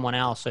to someone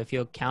else, or if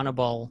you're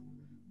accountable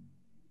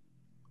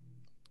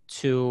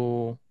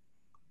to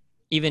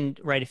even,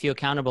 right, if you're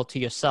accountable to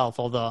yourself,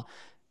 although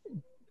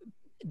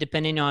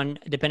depending on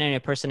your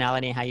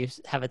personality and how you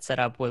have it set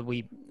up, what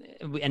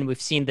and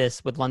we've seen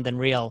this with London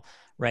Real,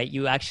 right?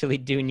 You actually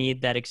do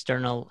need that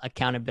external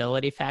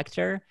accountability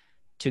factor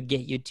to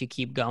get you to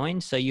keep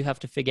going. So you have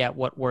to figure out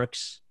what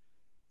works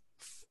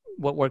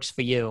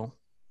for you.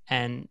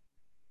 And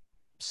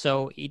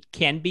so it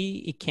can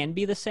be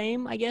the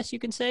same, I guess you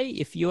can say.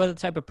 If you are the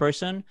type of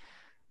person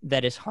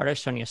that is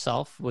hardest on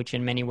yourself, which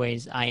in many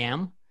ways I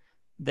am,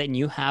 then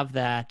you have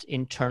that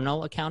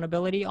internal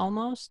accountability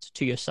almost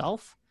to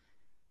yourself,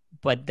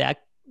 but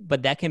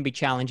that can be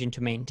challenging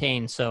to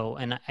maintain. So,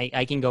 and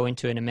I can go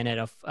into in a minute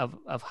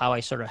of how I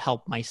sort of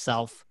help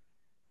myself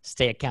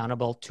stay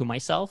accountable to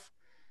myself.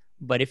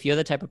 But if you're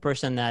the type of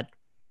person that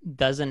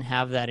doesn't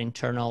have that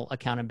internal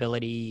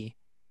accountability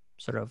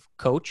sort of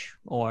coach,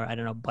 or I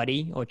don't know,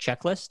 buddy or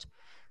checklist,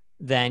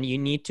 then you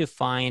need to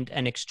find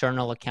an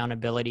external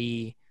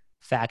accountability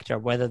factor,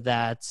 whether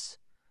that's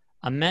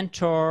a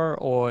mentor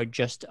or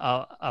just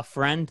a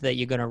friend that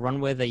you're going to run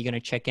with, that you're going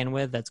to check in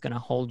with, that's going to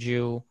hold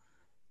you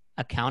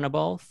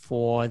accountable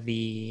for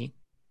the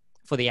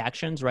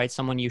actions, right?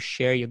 Someone you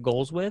share your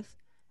goals with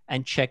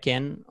and check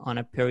in on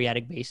a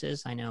periodic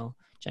basis. I know,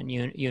 Jen,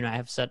 you and I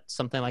have set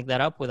something like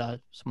that up with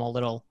a small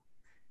little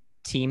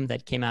team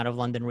that came out of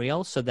London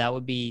Real. So that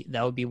would be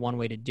one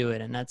way to do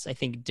it. And that's, I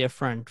think,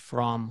 different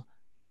from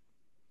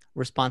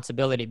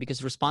responsibility,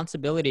 because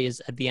responsibility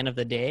is, at the end of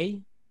the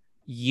day,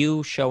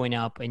 you showing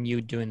up and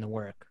you doing the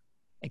work.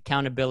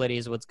 Accountability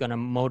is what's going to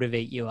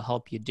motivate you or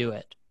help you do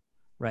it,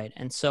 right?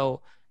 And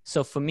so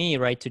for me,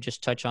 right, to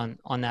just touch on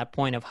that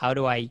point of how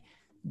do I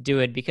do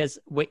it, because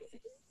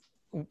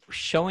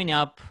showing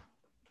up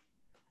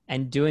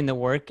and doing the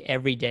work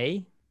every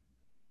day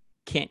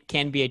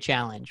can be a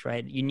challenge,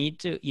 right? You need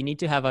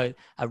to have a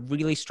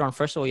really strong,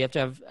 first of all, you have to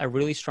have a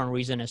really strong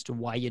reason as to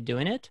why you're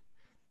doing it,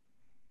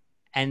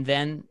 and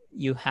then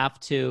you have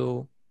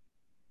to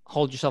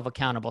hold yourself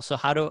accountable. So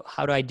how do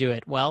I do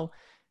it? Well,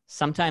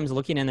 sometimes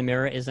looking in the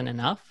mirror isn't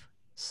enough.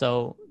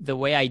 So the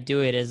way I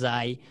do it is,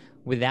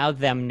 without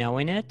them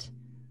knowing it,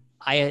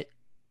 I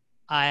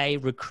I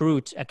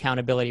recruit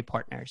accountability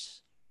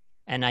partners,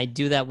 and I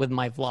do that with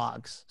my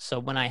vlogs. So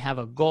when I have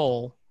a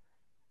goal,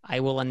 I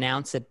will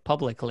announce it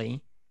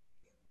publicly.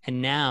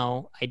 And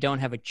now I don't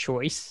have a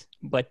choice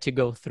but to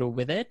go through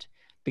with it,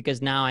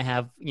 because now I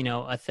have,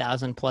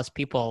 1,000+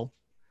 people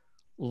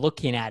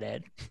looking at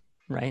it,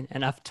 right?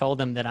 And I've told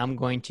them that I'm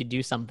going to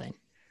do something.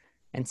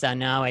 And so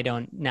now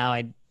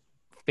I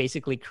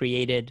basically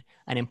created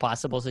an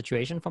impossible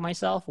situation for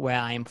myself where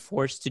I am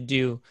forced to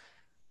do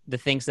the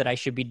things that I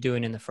should be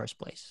doing in the first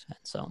place. And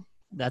so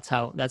that's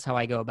how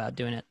I go about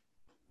doing it.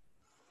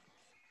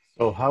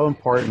 So, how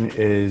important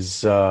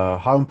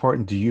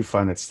do you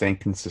find that staying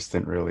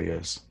consistent really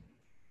is?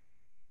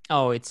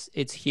 Oh, it's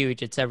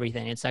huge. It's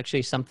everything. It's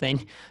actually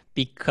something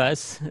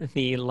because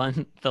the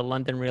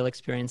London Real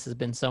experience has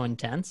been so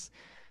intense.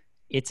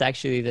 It's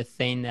actually the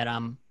thing that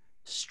I'm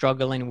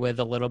struggling with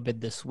a little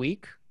bit this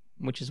week,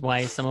 which is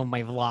why some of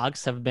my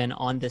vlogs have been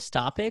on this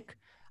topic.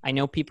 I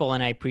know people,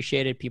 and I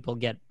appreciate it, people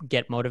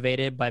get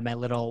motivated by my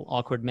little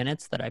awkward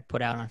minutes that I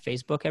put out on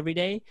Facebook every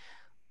day,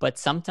 but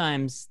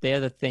sometimes they're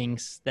the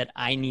things that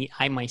I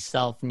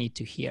myself need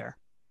to hear,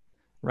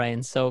 right?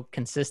 And so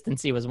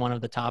consistency was one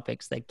of the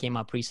topics that came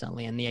up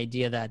recently, and the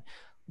idea that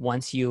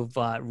once you've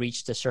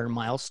reached a certain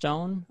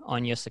milestone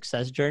on your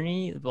success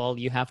journey, well,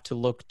 you have to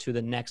look to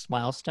the next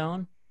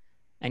milestone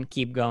and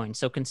keep going.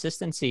 So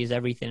consistency is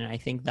everything, and I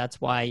think that's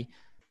why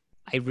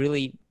I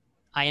really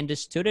I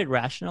understood it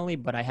rationally,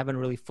 but I haven't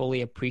really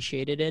fully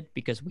appreciated it,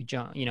 because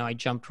I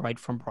jumped right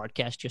from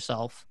broadcast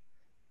yourself,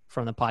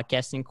 from the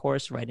podcasting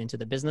course, right into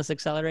the business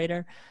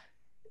accelerator.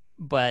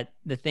 But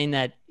the thing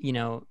that,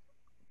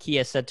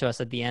 Kia said to us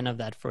at the end of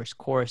that first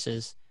course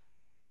is,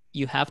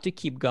 you have to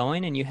keep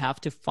going and you have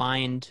to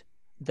find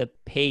the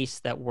pace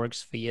that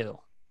works for you.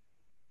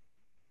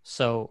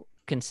 So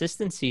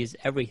consistency is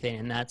everything,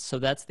 and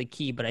that's the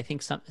key. But I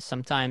think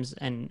sometimes,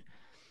 and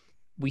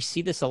we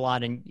see this a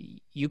lot, and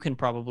you can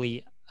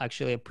probably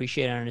actually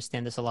appreciate and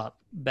understand this a lot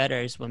better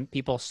is when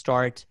people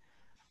start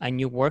a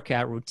new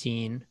workout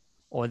routine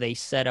or they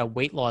set a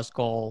weight loss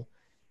goal,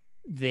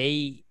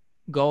 they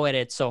go at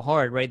it so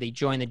hard, right? They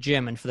join the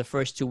gym, and for the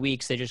first 2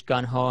 weeks, they're just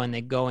gun ho and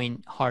they're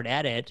going hard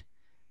at it.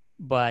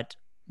 But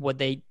what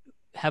they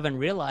haven't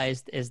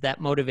realized is that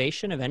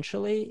motivation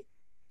eventually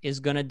is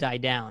going to die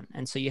down.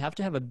 And so you have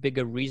to have a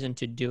bigger reason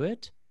to do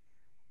it.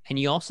 And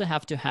you also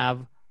have to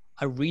have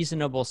a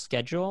reasonable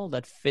schedule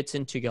that fits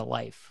into your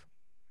life,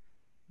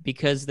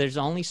 because there's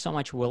only so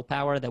much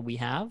willpower that we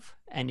have.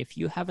 And if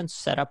you haven't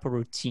set up a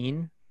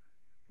routine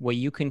where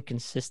you can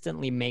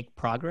consistently make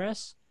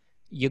progress,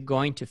 you're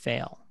going to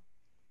fail.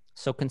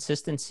 So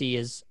consistency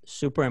is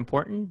super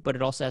important, but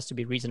it also has to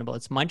be reasonable.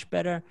 It's much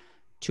better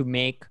to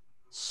make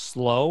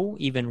slow,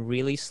 even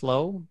really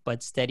slow,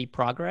 but steady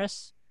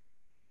progress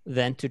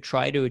than to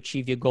try to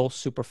achieve your goal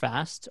super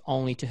fast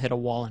only to hit a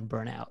wall and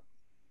burn out.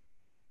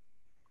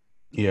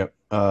 Yep.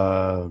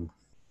 I'd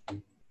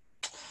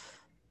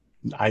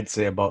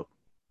say about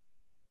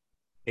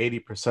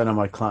 80% of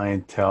my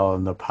clientele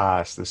in the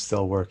past is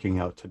still working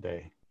out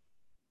today.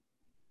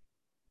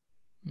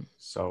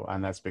 So,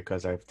 and that's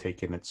because I've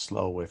taken it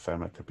slow with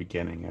them at the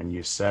beginning, and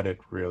you said it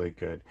really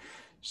good.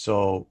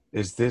 So,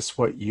 is this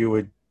what you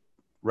would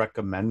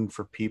recommend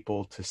for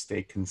people to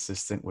stay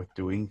consistent with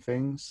doing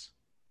things?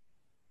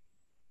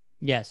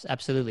 Yes,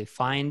 absolutely.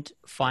 Find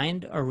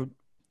a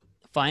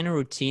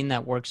routine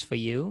that works for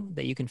you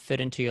that you can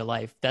fit into your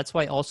life. That's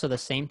why also the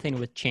same thing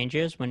with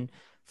changes. When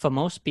for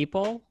most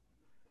people,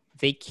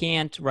 they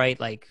can't, right,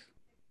 like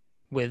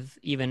with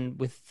even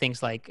with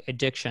things like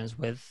addictions,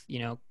 with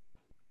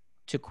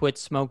to quit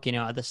smoking,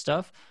 other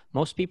stuff,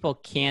 most people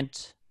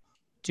can't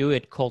do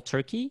it cold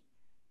turkey.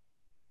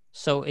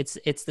 So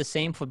it's the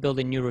same for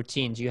building new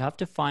routines. You have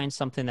to find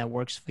something that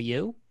works for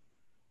you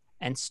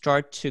and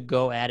start to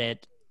go at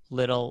it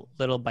little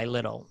by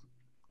little,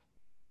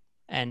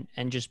 and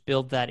just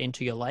build that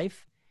into your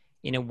life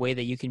in a way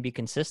that you can be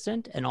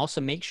consistent, and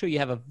also make sure you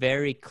have a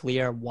very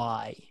clear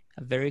why,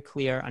 a very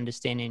clear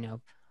understanding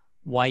of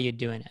why you're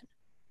doing it.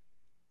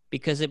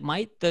 Because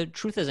the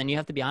truth is, and you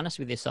have to be honest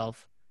with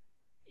yourself,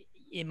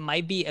 it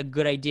might be a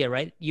good idea,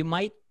 right? You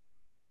might,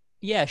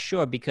 yeah,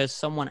 sure, because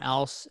someone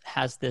else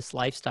has this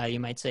lifestyle,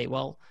 you might say,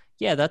 well,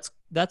 yeah,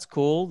 that's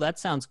cool, that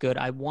sounds good,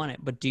 I want it,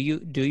 but do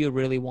you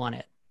really want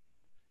it?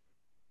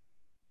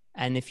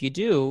 And if you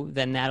do,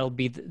 then that'll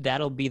be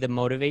the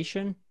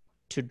motivation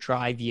to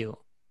drive you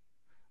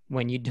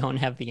when you don't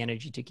have the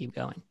energy to keep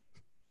going.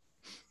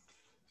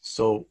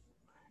 So,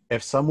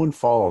 if someone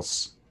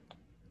falls,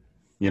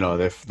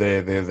 if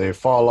they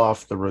fall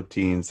off the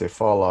routines, they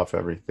fall off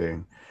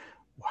everything,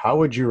 how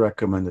would you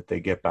recommend that they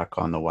get back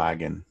on the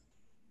wagon?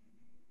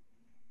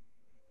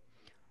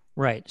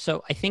 Right.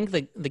 So I think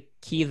the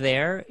key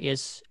there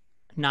is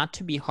not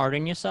to be hard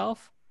on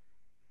yourself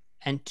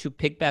and to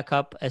pick back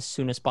up as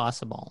soon as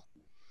possible.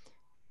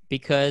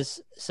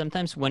 Because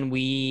sometimes when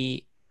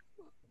we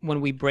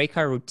break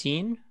our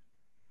routine,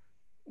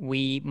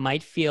 we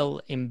might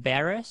feel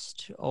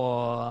embarrassed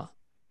or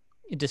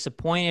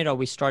disappointed, or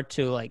we start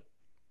to like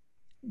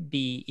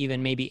be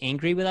even maybe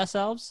angry with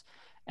ourselves.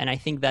 And I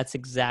think that's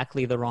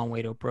exactly the wrong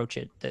way to approach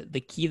it.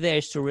 The key there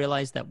is to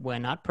realize that we're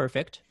not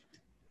perfect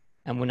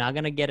and we're not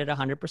going to get it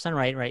 100%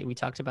 right, right? We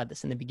talked about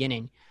this in the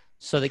beginning.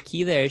 So the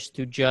key there is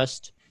to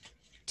just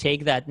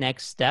take that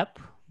next step,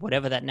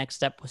 whatever that next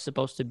step was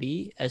supposed to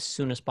be, as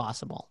soon as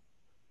possible.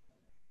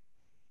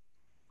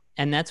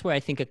 And that's where I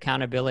think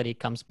accountability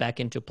comes back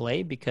into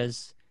play,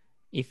 because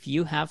if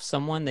you have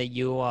someone that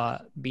you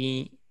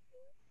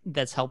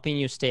that's helping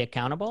you stay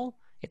accountable,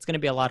 it's going to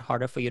be a lot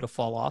harder for you to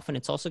fall off. And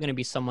it's also going to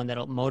be someone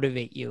that'll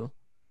motivate you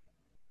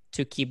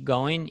to keep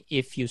going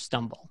if you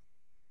stumble.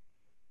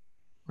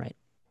 Right.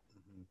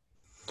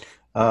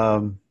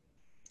 Um,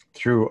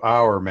 Through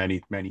our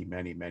many, many,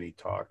 many, many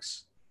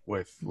talks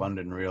with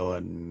London Real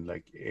and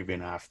like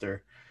even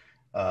after,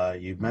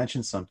 you've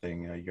mentioned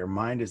something. Your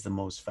mind is the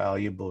most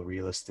valuable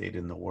real estate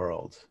in the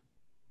world.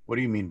 What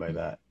do you mean by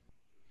that?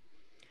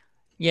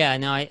 Yeah,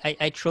 no,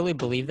 I truly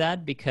believe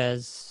that,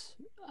 because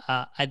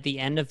at the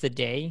end of the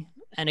day,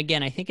 and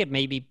again, I think it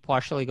maybe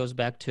partially goes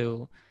back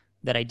to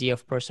that idea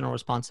of personal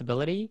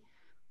responsibility,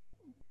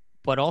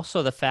 but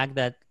also the fact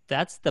that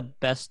that's the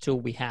best tool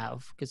we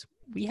have, because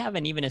we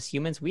haven't, even as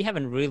humans, we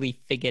haven't really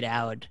figured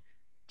out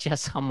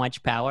just how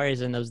much power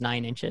is in those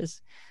 9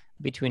 inches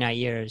between our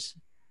ears.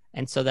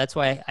 And so that's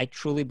why I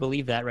truly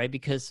believe that, right?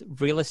 Because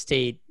real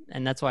estate,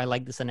 and that's why I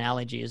like this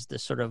analogy, is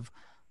this sort of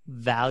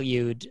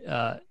valued,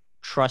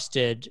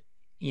 trusted,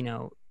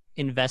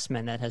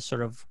 investment that has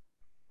sort of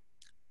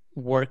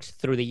worked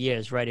through the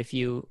years, right? If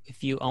you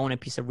own a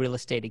piece of real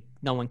estate,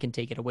 no one can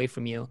take it away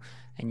from you,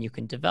 and you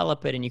can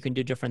develop it and you can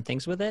do different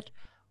things with it.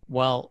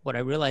 Well, what I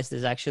realized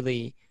is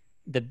actually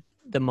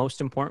the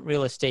most important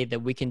real estate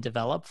that we can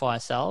develop for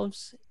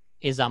ourselves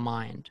is our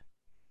mind.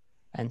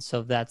 And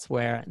so that's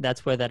where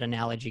that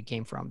analogy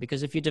came from,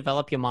 because if you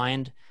develop your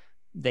mind,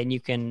 then you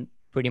can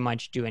pretty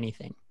much do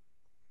anything.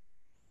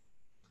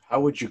 How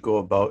would you go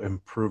about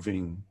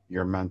improving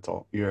your mind?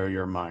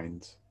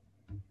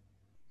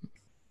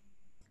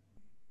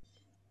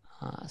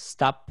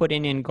 stop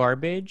putting in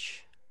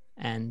garbage,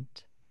 and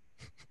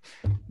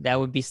that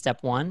would be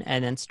step one,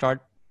 and then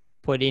start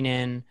putting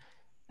in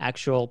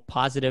actual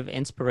positive,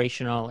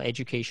 inspirational,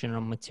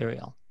 educational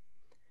material.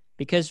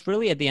 Because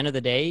really, at the end of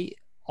the day,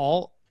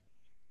 all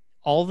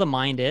the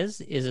mind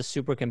is a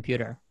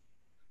supercomputer.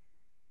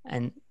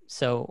 And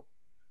so,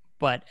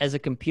 but as a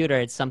computer,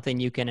 it's something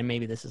you can, and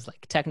maybe this is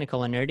like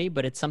technical and nerdy,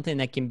 but it's something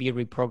that can be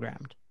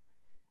reprogrammed.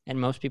 And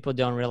most people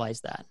don't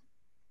realize that.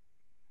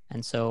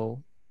 And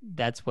so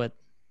that's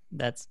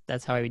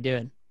how I would do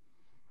it.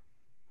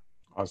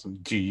 Awesome.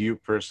 Do you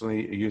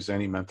personally use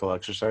any mental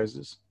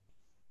exercises?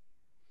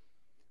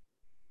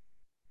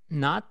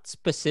 Not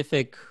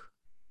specific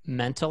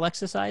mental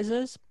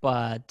exercises,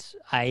 but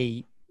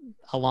I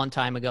a long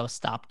time ago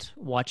stopped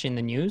watching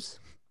the news,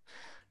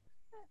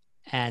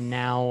 and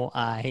now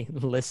I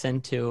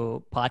listen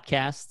to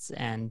podcasts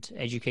and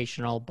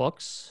educational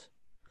books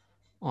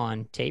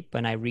on tape,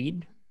 and I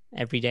read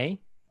every day.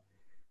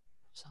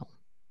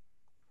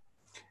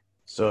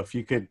 So if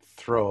you could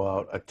throw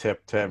out a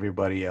tip to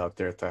everybody out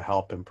there to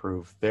help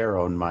improve their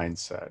own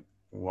mindset,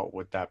 what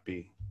would that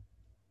be?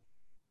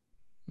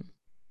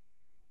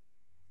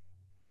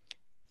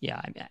 Yeah,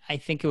 I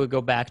think it would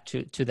go back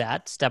to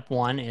that. Step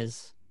one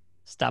is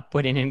stop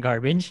putting in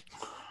garbage,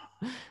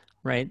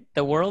 right?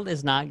 The world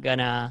is not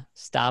gonna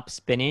stop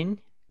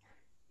spinning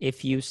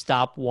if you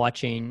stop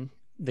watching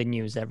the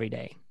news every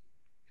day,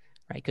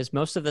 right? Because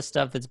most of the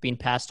stuff that's being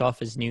passed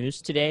off as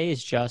news today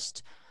is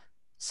just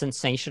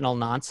sensational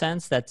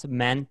nonsense that's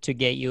meant to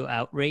get you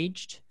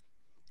outraged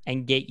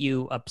and get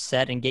you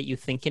upset and get you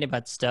thinking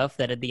about stuff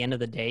that at the end of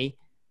the day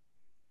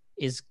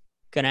is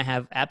gonna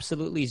have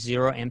absolutely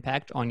zero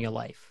impact on your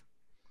life.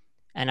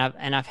 And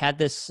I've had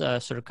this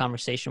sort of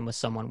conversation with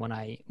someone when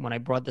I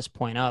brought this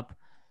point up,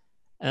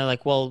 and they're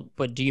like, well,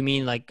 but do you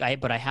mean like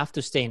I have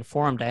to stay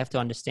informed, I have to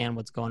understand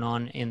what's going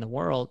on in the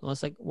world? And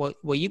it's like, well,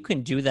 you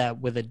can do that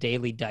with a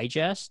daily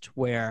digest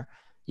where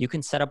you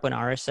can set up an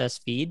RSS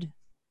feed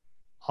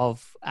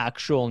of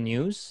actual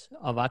news,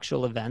 of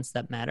actual events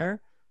that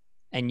matter,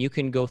 and you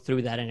can go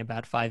through that in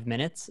about 5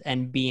 minutes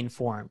and be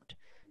informed.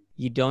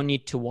 You don't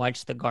need to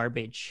watch the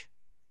garbage,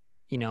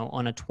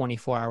 on a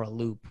 24-hour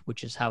loop,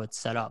 which is how it's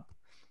set up.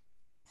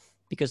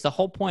 Because the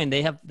whole point,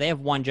 they have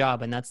one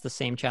job, and that's the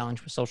same challenge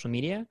for social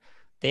media.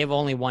 They have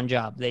only one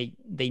job. They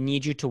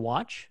need you to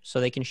watch so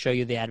they can show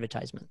you the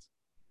advertisements.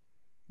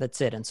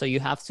 That's it. And so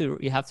you have to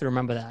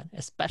remember that,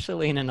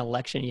 especially in an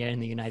election year in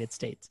the United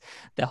States.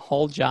 The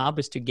whole job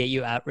is to get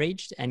you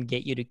outraged and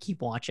get you to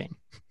keep watching.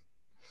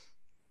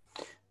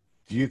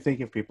 Do you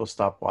think if people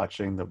stop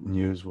watching, the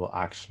news will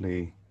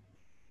actually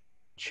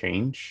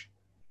change?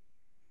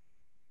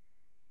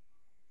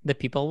 The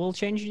people will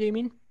change, do you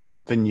mean?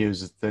 The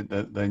news,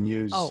 the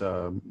news,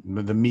 Oh,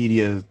 the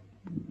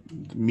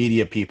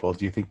media people.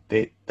 Do you think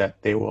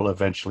they will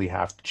eventually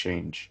have to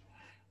change?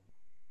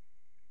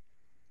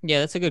 yeah,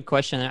 that's a good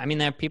question. I mean,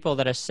 there are people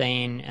that are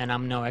saying, and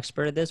I'm no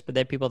expert at this, but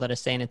there are people that are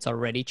saying it's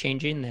already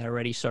changing. They're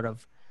already sort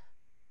of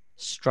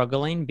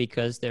struggling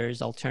because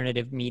there's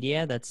alternative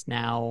media that's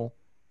now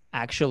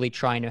actually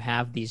trying to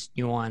have these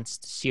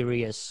nuanced,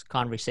 serious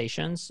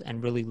conversations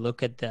and really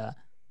look at the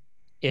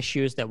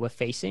issues that we're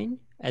facing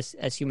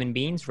as human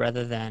beings,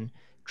 rather than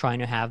trying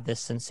to have this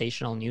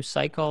sensational news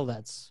cycle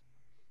that's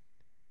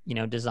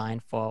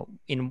designed for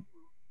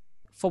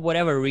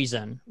whatever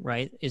reason,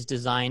 right, is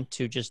designed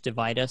to just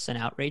divide us and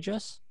outrage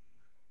us.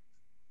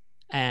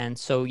 And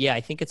so, yeah,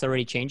 I think it's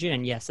already changing.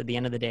 And yes, at the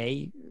end of the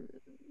day,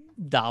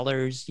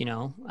 dollars,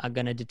 are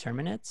going to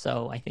determine it.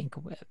 So I think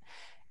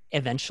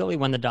eventually,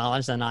 when the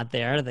dollars are not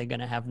there, they're going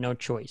to have no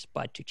choice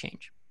but to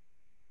change.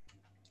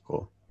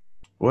 Cool.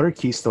 What are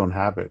Keystone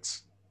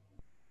habits?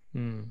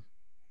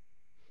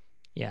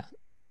 Yeah.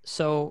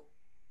 So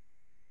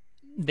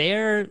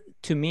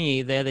to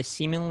me, they're the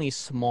seemingly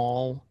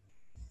small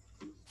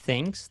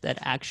things that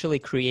actually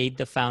create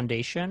the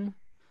foundation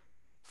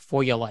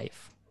for your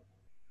life.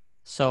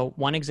 So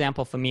one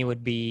example for me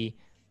would be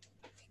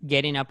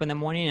getting up in the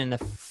morning and the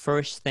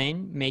first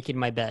thing, making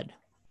my bed.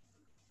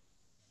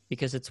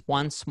 Because it's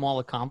one small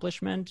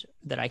accomplishment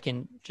that I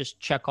can just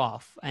check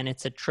off. And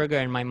it's a trigger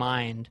in my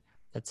mind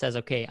that says,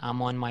 okay,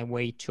 I'm on my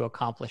way to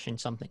accomplishing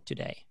something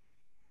today.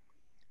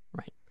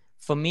 Right.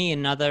 For me,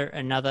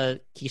 another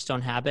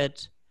keystone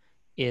habit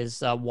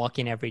is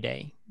walking every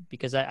day,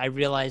 because I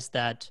realize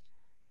that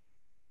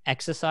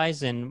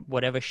exercise in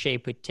whatever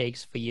shape it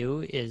takes for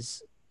you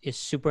is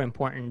super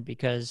important,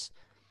 because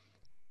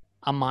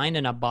our mind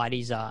and our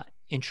bodies are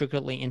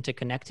intricately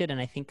interconnected. And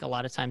I think a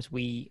lot of times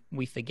we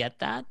forget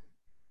that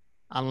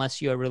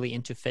unless you're really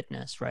into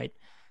fitness, right?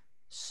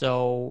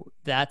 So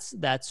that's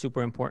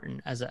super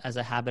important as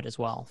a habit as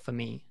well for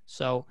me.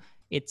 So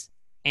it's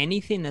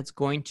anything that's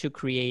going to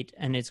create,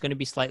 and it's going to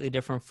be slightly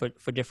different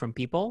for different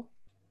people,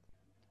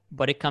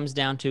 but it comes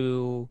down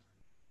to,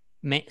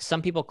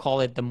 some people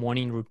call it the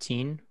morning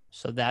routine.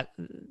 So that,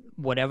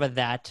 whatever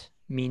that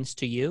means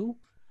to you,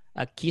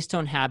 a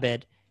keystone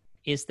habit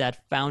is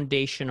that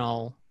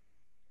foundational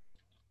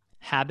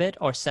habit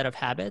or set of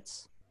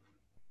habits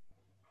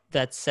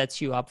that sets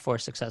you up for a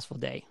successful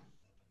day.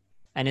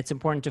 And it's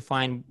important to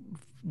find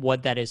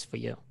what that is for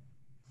you.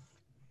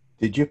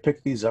 Did you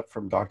pick these up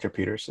from Dr.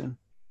 Peterson?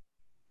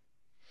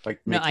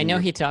 Like No, I making know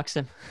your, he talks.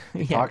 he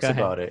Yeah, talks go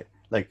ahead. about it,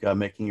 like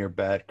making your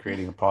bed,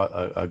 creating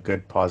a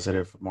good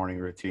positive morning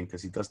routine,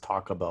 because he does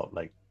talk about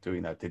like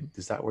doing that.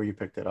 Is that where you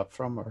picked it up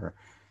from, or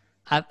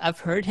I've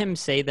heard him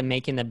say the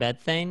making the bed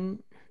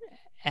thing.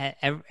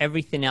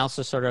 Everything else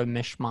is sort of a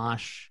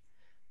mishmash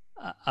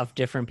of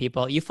different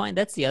people. You find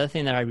that's the other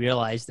thing that I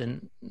realized,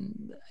 and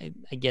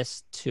I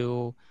guess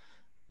to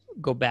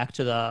go back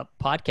to the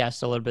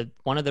podcast a little bit,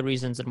 one of the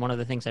reasons and one of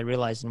the things I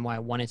realized and why I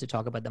wanted to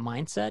talk about the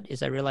mindset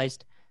is I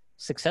realized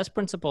success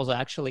principles are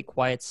actually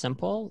quite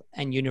simple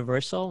and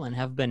universal and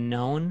have been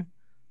known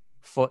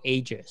for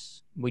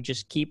ages. We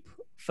just keep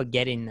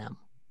forgetting them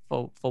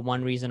for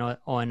one reason or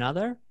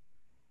another.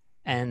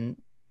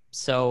 And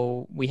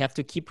so we have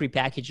to keep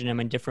repackaging them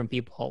in different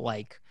people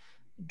like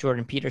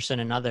Jordan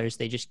Peterson and others.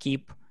 They just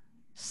keep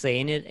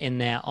saying it in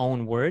their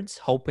own words,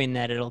 hoping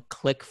that it'll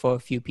click for a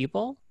few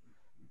people,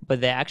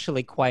 but they're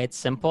actually quite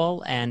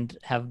simple and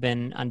have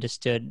been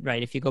understood,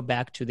 right? If you go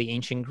back to the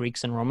ancient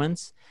Greeks and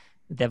Romans,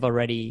 they've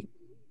already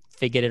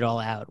figured it all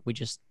out. We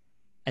just,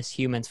 as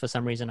humans, for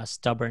some reason, are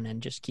stubborn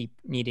and just keep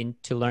needing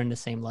to learn the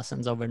same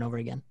lessons over and over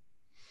again.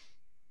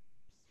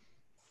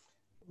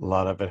 a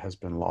lot of it has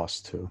been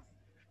lost too?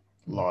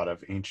 A Mm. lot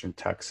of ancient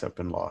texts have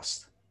been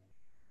lost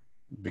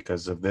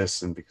because of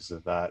this and because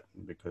of that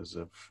and because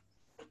of,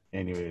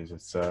 anyways,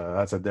 it's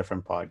that's a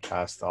different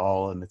podcast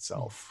all in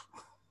itself.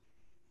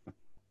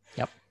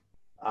 Yep.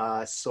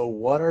 So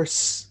what are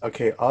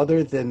okay,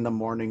 other than the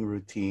morning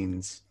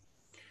routines,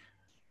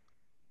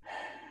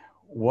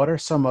 what are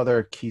some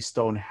other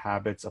keystone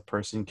habits a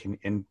person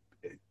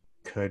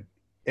could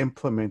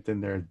implement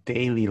in their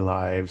daily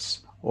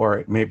lives,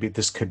 or maybe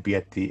this could be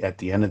at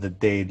the end of the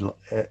day,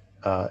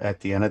 at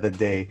the end of the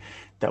day,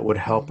 that would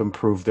help Mm.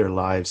 improve their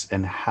lives,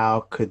 and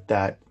how could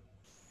that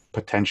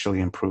potentially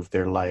improve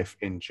their life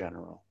in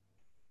general?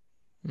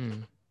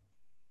 Mm.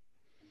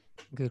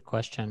 Good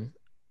question.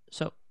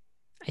 So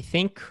I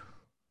think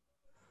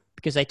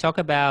because I talk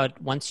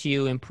about once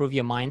you improve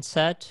your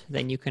mindset,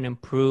 then you can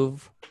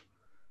improve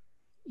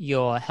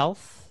your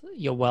health,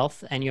 your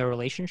wealth, and your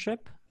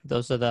relationship.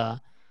 Those are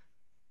the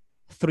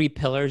three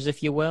pillars,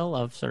 if you will,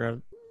 of sort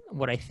of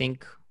what I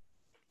think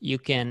you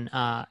can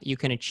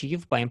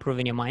achieve by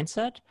improving your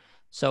mindset.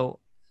 So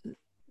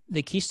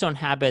the keystone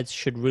habits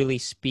should really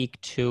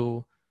speak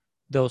to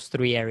those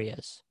three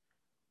areas,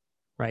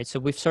 right? So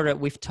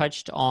we've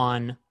touched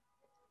on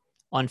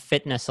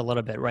fitness a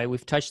little bit, right?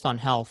 We've touched on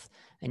health,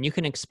 and you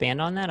can expand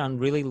on that on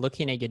really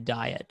looking at your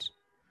diet,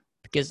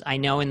 because I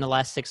know in the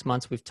last 6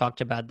 months we've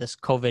talked about this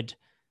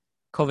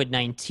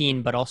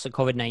COVID-19, but also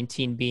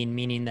COVID-19 being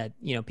meaning that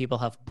people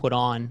have put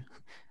on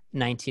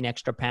 19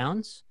 extra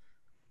pounds,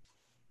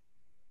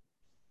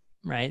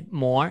 right?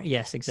 More,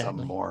 yes, Some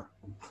exactly. more.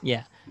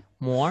 Yeah,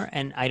 more.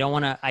 And I don't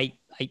want to. I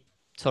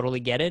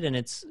totally get it, and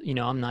it's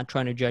I'm not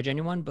trying to judge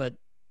anyone, but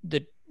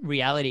the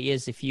reality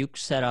is if you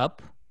set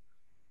up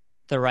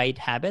the right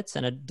habits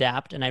and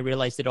adapt, and I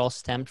realized it all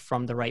stemmed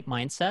from the right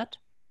mindset,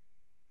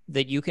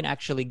 that you can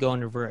actually go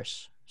in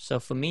reverse. So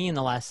for me, in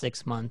the last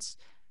 6 months,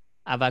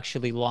 I've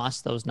actually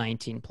lost those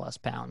 19 plus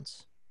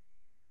pounds,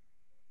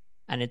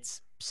 and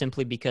it's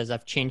simply because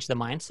I've changed the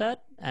mindset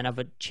and I've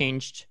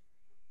changed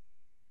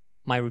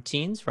my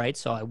routines, right?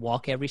 So I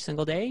walk every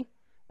single day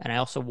and I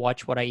also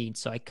watch what I eat.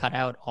 So I cut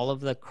out all of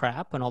the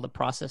crap and all the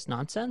processed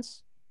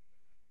nonsense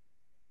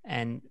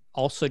and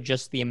also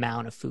just the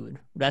amount of food.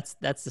 That's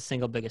the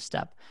single biggest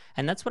step.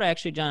 And that's what I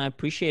actually, John,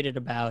 appreciated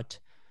about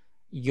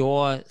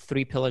your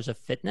three pillars of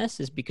fitness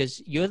is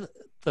because you're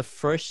the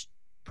first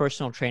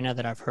personal trainer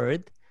that I've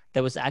heard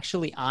that was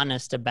actually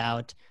honest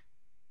about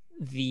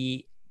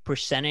the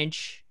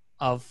percentage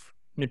of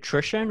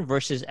nutrition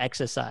versus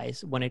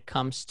exercise when it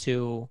comes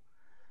to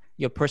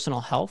your personal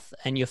health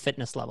and your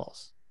fitness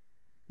levels,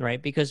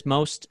 right? Because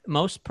most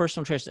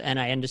personal trainers, and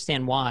I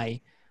understand why,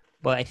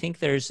 but I think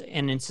there's,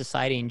 and in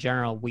society in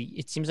general,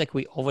 it seems like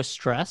we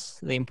overstress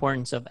the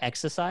importance of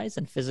exercise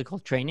and physical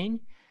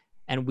training,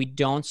 and we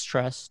don't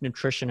stress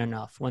nutrition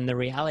enough. When the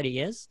reality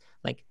is,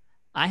 like,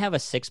 I have a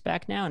six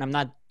pack now, and I'm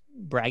not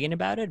bragging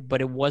about it,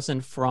 but it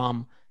wasn't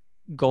from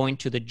going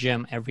to the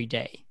gym every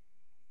day.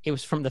 It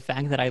was from the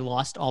fact that I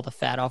lost all the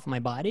fat off my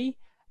body,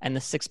 and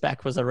the six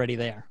pack was already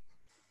there.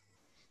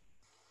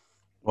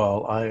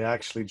 Well, I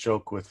actually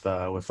joke with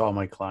all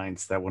my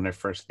clients that when I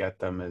first get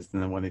them is,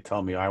 and then when they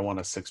tell me I want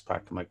a six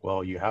pack, I'm like,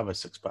 well, you have a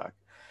six pack.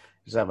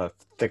 You just have a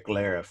thick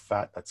layer of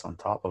fat that's on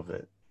top of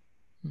it.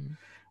 Mm.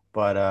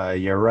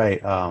 But you're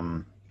right.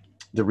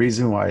 The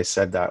reason why I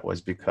said that was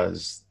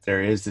because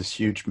there is this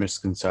huge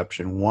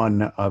misconception,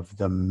 one of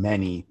the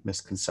many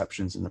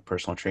misconceptions in the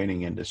personal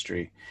training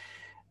industry,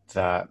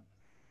 that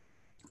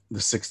the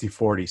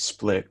 60-40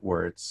 split,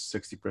 where it's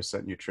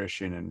 60%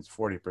 nutrition and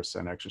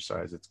 40%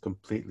 exercise, it's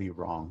completely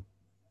wrong.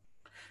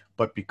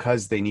 But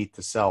because they need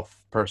to sell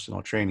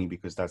personal training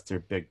because that's their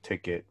big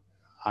ticket,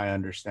 I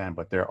understand.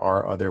 But there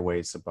are other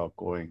ways about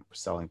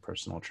selling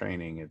personal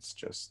training. It's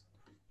just,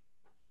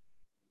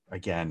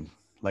 again,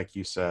 like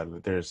you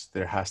said,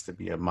 there has to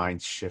be a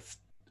mind shift,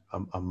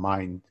 a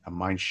mind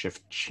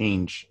shift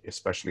change,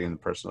 especially in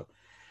personal,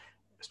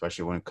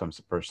 especially when it comes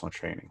to personal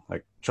training.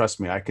 Like, trust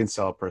me, I can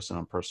sell a person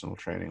on personal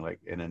training like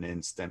in an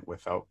instant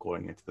without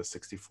going into the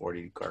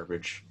 60/40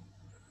 garbage.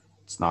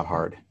 It's not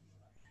hard.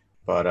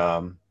 But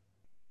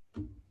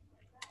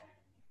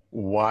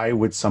why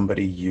would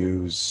somebody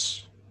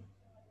use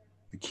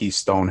the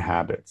Keystone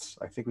habits?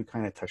 I think we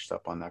kind of touched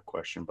up on that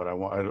question, but I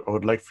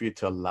would like for you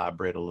to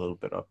elaborate a little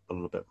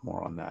bit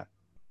more on that.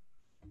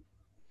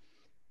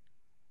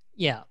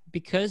 Yeah,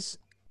 because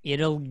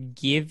it'll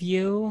give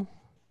you,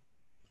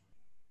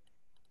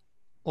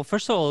 well,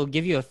 first of all, it'll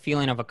give you a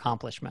feeling of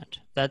accomplishment.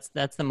 That's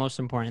the most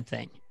important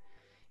thing.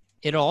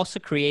 It'll also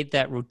create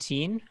that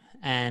routine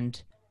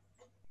and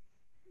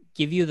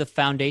give you the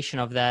foundation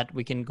of that.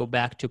 We can go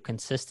back to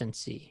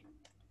consistency.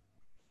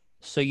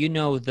 So you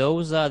know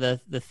those are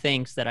the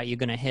things that you're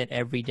going to hit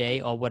every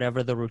day or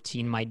whatever the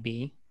routine might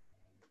be.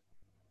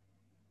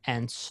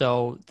 And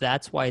so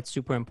that's why it's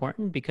super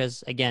important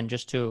because, again,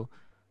 just to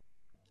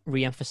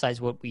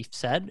reemphasize what we've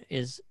said,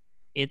 is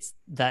it's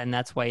that, and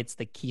that's why it's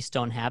the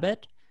keystone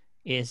habit,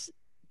 is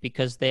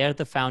because they're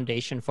the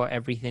foundation for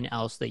everything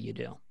else that you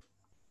do,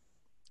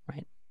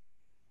 right?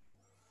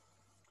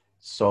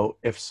 So,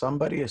 if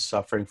somebody is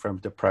suffering from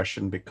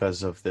depression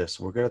because of this,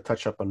 we're going to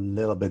touch up a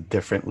little bit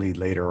differently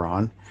later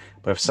on.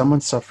 But if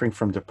someone's suffering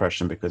from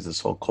depression because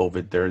this whole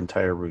COVID, their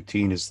entire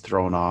routine is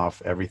thrown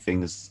off,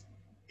 everything is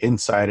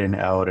inside and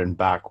out and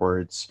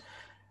backwards,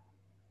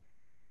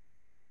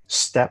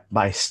 step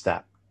by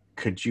step,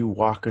 could you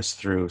walk us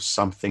through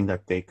something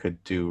that they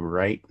could do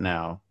right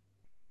now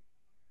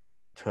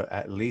to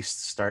at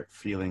least start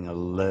feeling a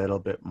little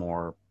bit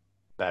more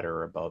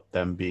better about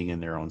them being in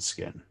their own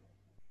skin?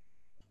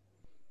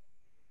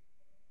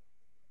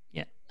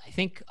 Yeah, I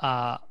think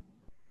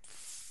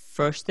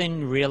first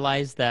thing,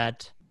 realize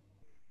that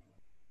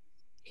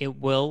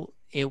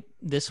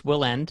this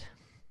will end.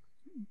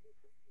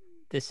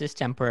 This is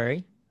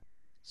temporary.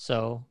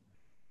 So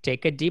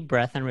take a deep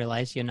breath and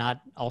realize you're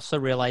not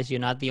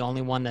the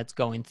only one that's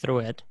going through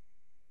it.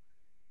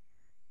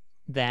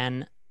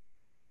 Then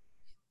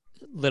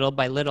little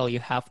by little you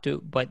have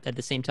to, but at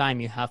the same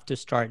time you have to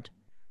start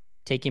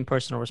taking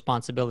personal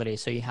responsibility.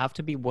 So you have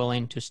to be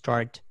willing to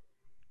start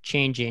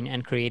changing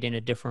and creating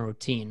a different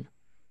routine.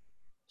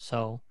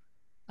 So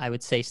I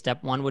would say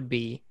step one would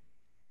be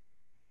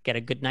get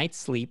a good night's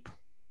sleep,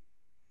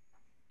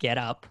 get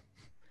up,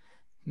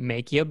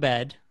 make your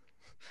bed,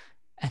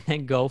 and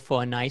then go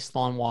for a nice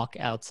long walk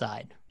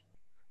outside.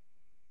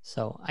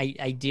 So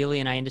ideally,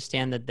 and I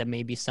understand that there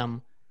may be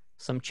some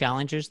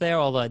challenges there,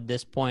 although at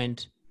this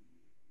point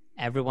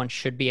everyone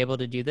should be able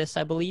to do this,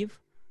 I believe,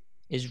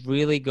 is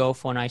really go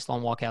for a nice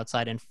long walk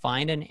outside and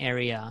find an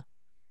area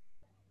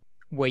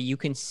where you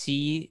can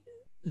see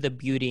the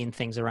beauty in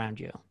things around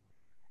you.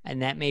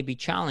 And that may be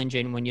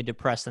challenging when you're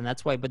depressed. And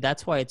that's why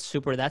it's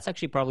super, that's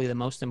actually probably the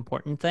most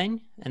important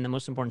thing and the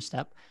most important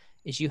step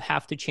is you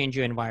have to change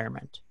your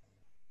environment,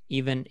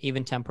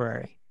 even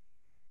temporary.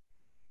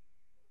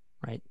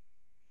 Right.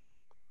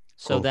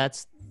 So Cool.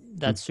 that's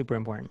super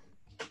important.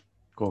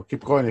 Cool.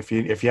 Keep going. If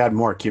you had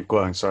more, keep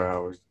going. Sorry, I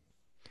was.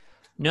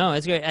 No,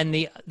 it's great. And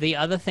the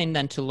other thing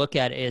then to look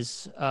at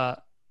is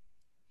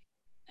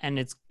and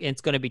it's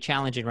going to be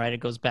challenging, right? It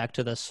goes back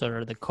to the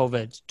sort of the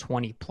COVID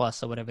 20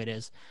 plus or whatever it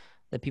is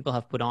that people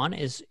have put on,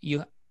 is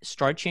you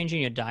start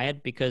changing your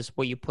diet because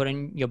what you put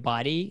in your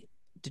body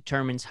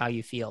determines how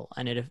you feel,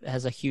 and it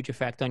has a huge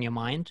effect on your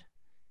mind.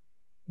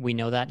 We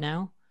know that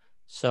now.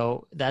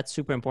 So that's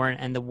super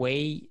important. And the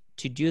way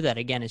to do that,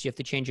 again, is you have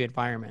to change your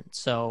environment.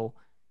 So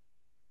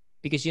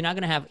because you're not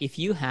going to have, if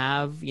you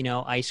have,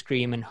 ice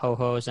cream and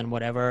ho-hos and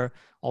whatever,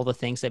 all the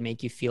things that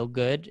make you feel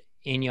good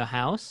in your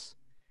house,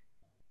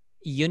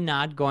 you're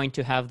not going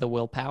to have the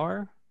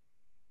willpower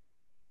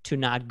to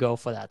not go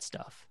for that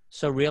stuff.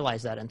 So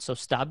realize that. And so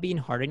stop being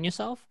hard on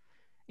yourself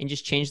and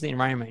just change the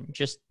environment.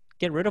 Just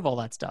get rid of all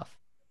that stuff.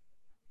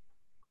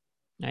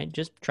 Right?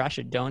 Just trash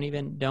it. Don't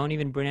even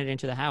bring it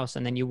into the house,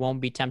 and then you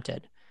won't be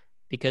tempted.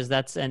 Because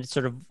that's, and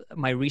sort of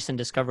my recent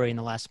discovery in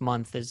the last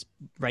month is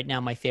right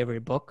now my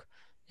favorite book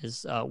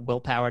is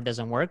Willpower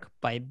Doesn't Work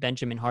by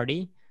Benjamin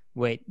Hardy.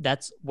 Wait,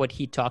 that's what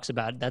he talks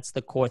about. That's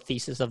the core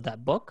thesis of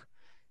that book,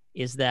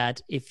 is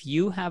that if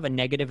you have a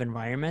negative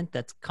environment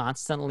that's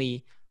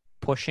constantly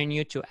pushing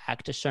you to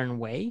act a certain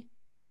way,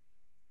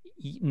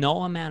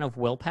 no amount of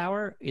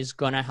willpower is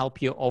going to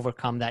help you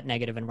overcome that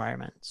negative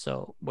environment.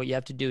 So what you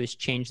have to do is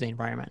change the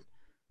environment.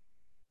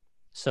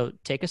 So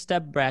take a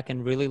step back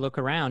and really look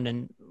around,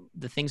 and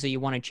the things that you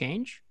want to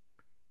change,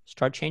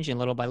 start changing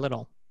little by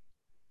little.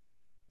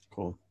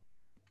 Cool.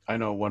 I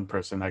know one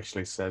person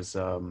actually says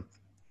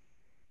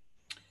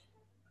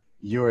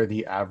you are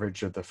the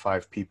average of the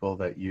 5 people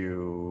that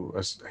you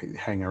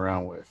hang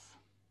around with,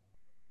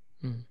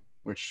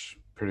 which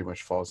pretty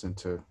much falls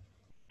into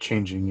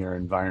changing your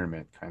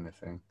environment kind of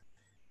thing.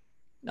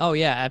 Oh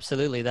yeah,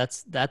 absolutely.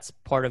 That's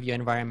part of your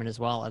environment as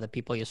well, are the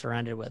people you're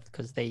surrounded with,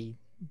 because they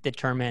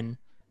determine,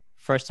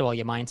 first of all,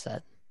 your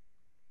mindset.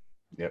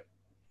 Yep.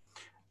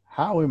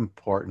 How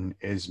important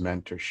is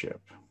mentorship?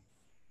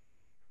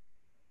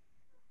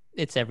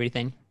 It's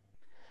everything.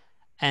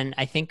 And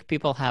I think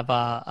people have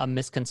a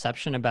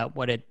misconception about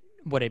what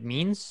it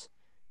means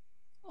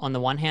on the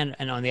one hand,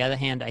 and on the other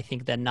hand, I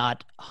think they're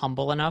not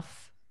humble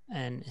enough.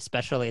 And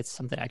especially, it's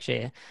something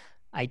actually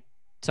I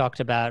talked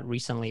about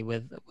recently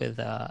with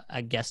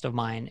a guest of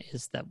mine,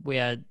 is that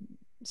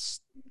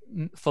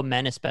for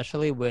men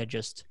especially, we're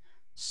just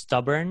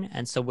stubborn,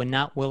 and so we're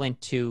not willing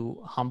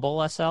to humble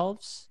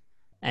ourselves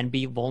and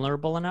be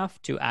vulnerable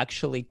enough to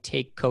actually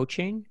take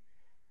coaching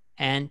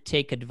and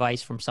take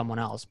advice from someone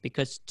else.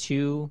 Because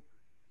to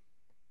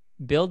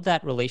build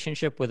that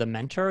relationship with a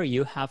mentor,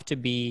 you have to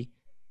be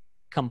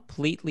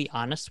completely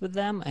honest with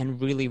them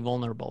and really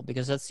vulnerable,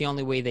 because that's the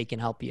only way they can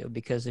help you.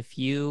 Because if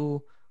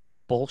you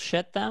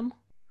bullshit them,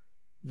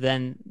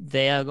 then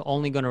they are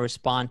only going to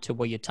respond to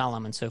what you tell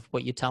them. And so if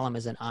what you tell them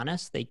isn't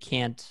honest, they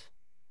can't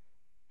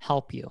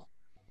help you.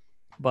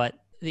 But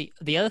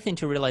the other thing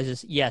to realize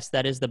is, yes,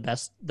 that is the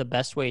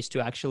best ways to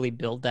actually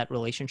build that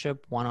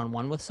relationship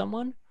one-on-one with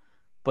someone.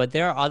 But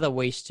there are other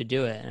ways to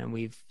do it, and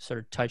we've sort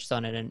of touched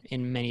on it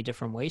in many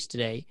different ways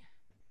today,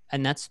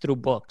 and that's through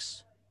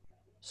books.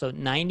 So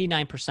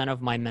 99%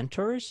 of my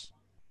mentors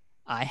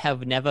I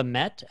have never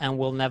met and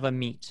will never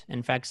meet.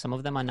 In fact, some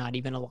of them are not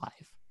even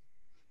alive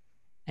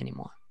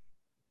anymore.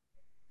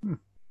 Hmm.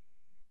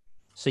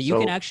 So you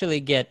can So, actually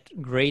get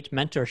great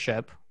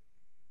mentorship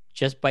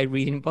just by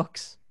reading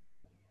books.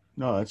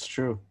 no, that's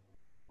true.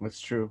 That's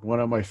true. One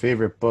of my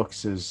favorite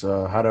books is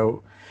How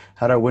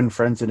to Win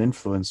Friends and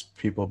Influence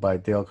People by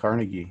Dale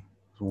Carnegie.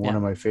 It's one Yeah,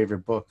 of my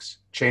favorite books.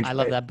 I Changed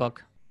love it that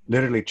book.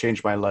 literally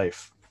changed my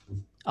life.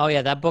 Oh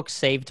yeah, that book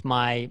saved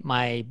my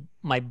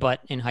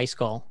butt in high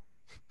school.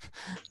 I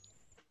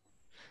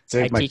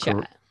Saved my teach.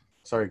 career.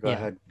 Sorry, go Yeah.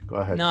 ahead. Go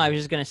ahead. No, I was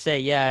just gonna say,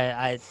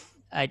 yeah,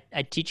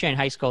 I teacher in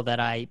high school that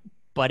I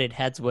butted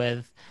heads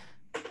with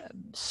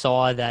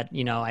saw that,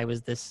 I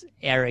was this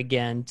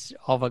arrogant,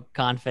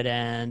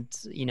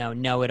 overconfident,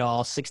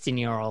 know-it-all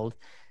 16-year-old,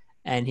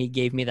 and he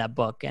gave me that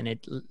book, and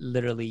it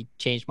literally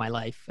changed my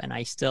life. And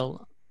I'm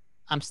still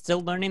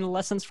learning the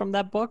lessons from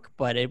that book,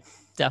 but it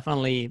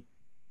definitely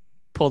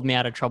pulled me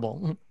out of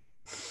trouble.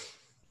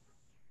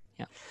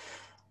 Yeah.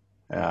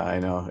 Yeah, I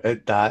know.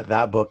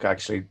 That book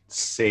actually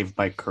saved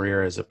my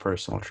career as a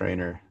personal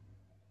trainer.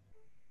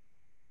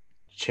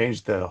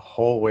 Changed the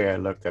whole way I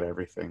looked at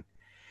everything. Mm.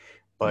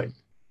 But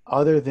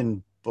other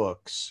than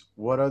books,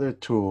 what other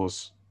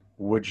tools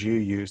would you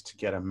use to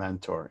get a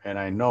mentor? And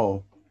I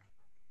know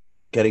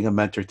getting a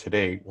mentor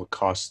today will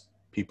cost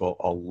people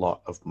a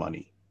lot of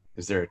money.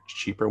 Is there a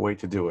cheaper way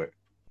to do it?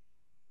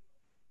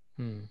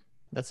 Hmm.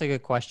 That's a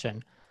good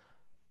question.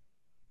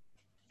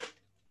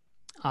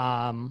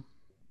 Um,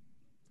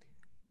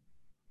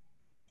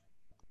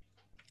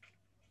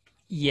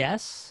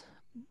 yes,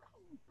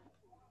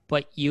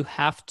 but you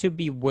have to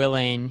be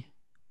willing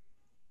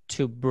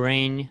to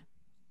bring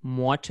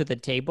more to the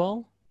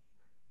table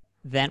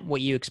than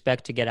what you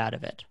expect to get out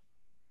of it.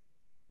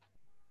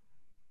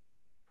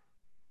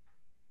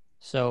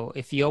 So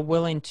if you're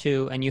willing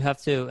to, and you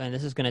have to, and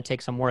this is going to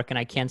take some work, and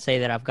I can't say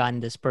that I've gotten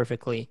this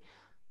perfectly,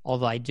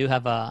 although I do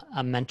have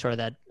a mentor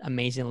that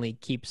amazingly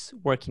keeps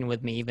working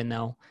with me, even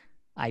though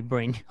I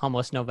bring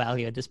almost no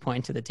value at this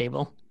point to the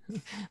table,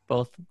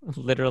 both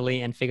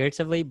literally and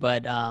figuratively.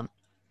 But, and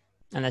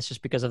that's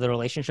just because of the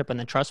relationship and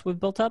the trust we've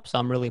built up. So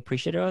I'm really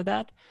appreciative of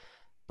that.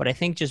 But I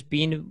think just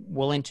being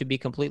willing to be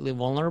completely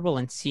vulnerable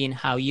and seeing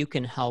how you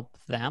can help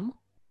them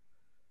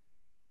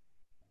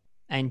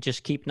and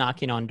just keep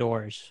knocking on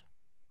doors.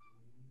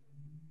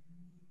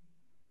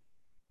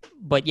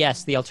 But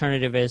yes, the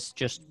alternative is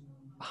just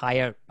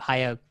hire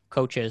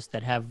coaches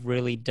that have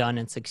really done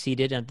and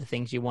succeeded at the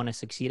things you want to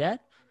succeed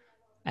at.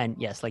 And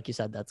yes, like you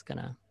said, that's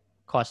gonna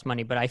cost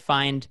money. But I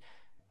find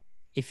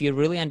if you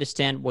really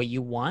understand what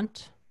you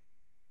want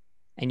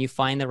and you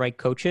find the right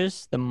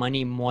coaches, the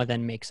money more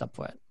than makes up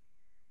for it.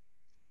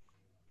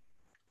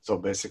 So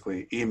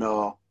basically,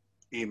 email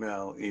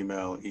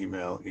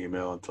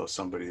until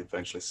somebody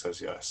eventually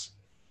says yes.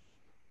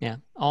 Yeah,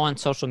 all on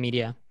social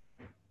media.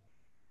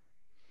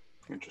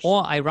 Or Interesting.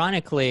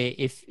 ironically,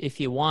 if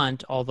you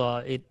want, although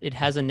it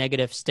has a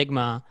negative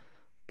stigma,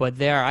 but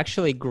there are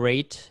actually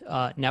great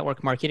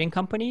network marketing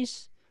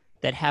companies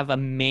that have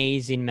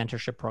amazing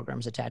mentorship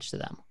programs attached to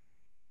them.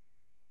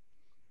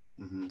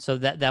 Mm-hmm. So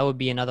that would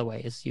be another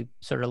way, is you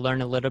sort of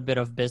learn a little bit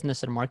of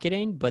business and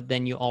marketing, but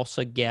then you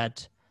also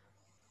get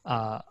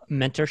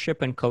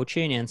mentorship and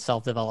coaching and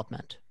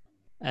self-development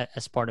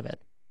as part of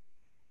it.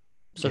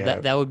 So Yeah,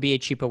 that would be a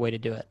cheaper way to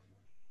do it.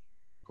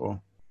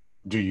 cool.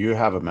 Do you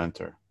have a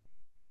mentor?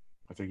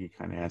 I think you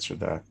kind of answered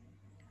that.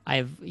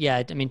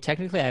 Yeah, I mean,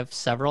 technically I have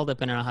several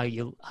depending on how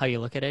you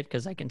look at it.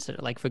 Cause I consider,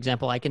 like, for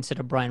example, I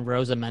consider Brian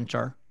Rose a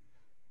mentor,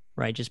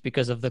 right? Just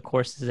because of the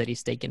courses that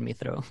he's taken me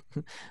through.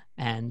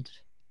 And,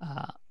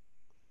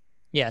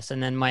 yes,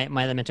 and then my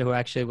other mentor, who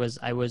actually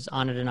I was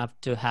honored enough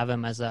to have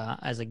him as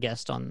a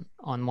guest on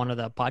one of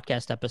the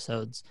podcast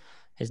episodes.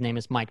 His name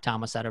is Mike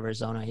Thomas out of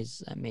Arizona.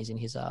 He's amazing.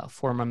 He's a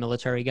former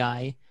military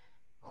guy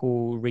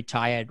who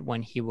retired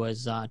when he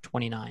was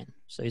 29.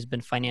 So he's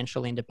been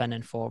financially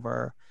independent for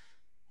over,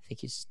 I think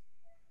he's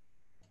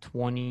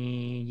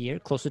 20 years,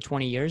 close to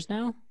 20 years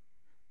now.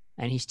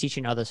 And he's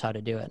teaching others how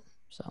to do it.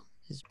 So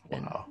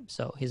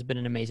he's been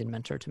an amazing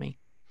mentor to me.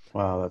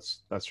 Wow,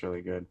 that's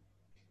really good.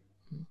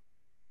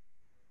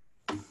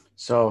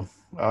 So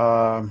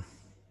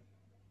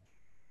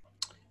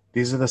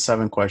these are the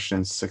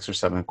 6 or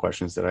 7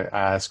 questions that I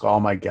ask all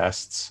my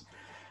guests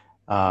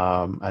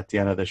at the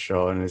end of the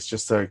show, and it's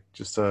just a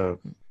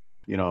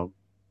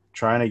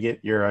trying to get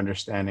your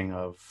understanding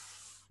of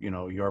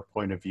your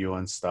point of view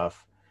on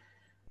stuff.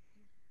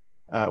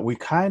 We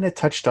kind of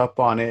touched up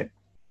on it.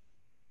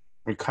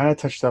 We kind of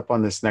touched up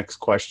on this next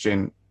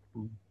question,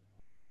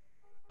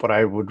 but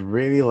I would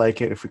really like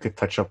it if we could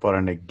touch up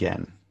on it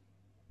again,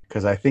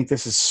 because I think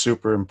this is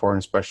super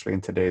important, especially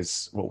in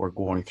what we're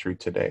going through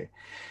today.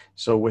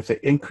 So with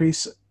the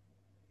increase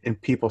in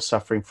people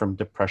suffering from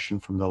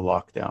depression from the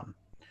lockdown,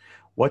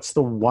 what's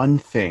the one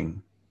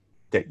thing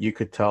that you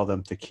could tell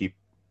them to keep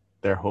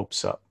their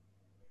hopes up?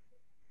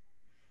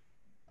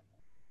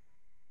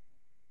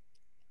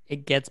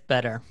 It gets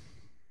better.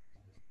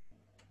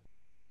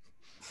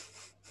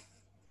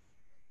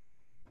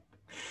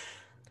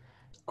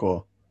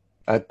 Cool.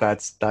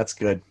 That's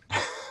good.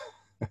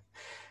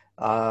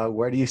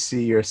 Where do you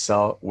see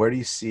yourself? Where do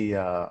you see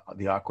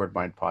the Awkward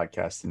Mind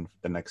podcast in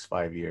the next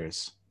 5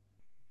 years?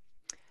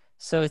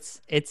 So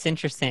it's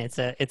interesting.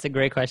 It's a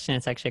great question.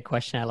 It's actually a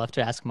question I love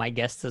to ask my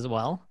guests as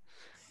well,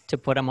 to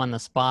put them on the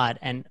spot.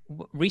 And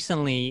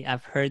recently,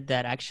 I've heard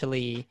that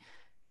actually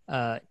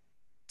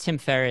Tim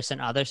Ferriss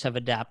and others have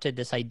adapted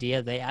this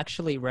idea. They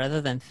actually,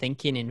 rather than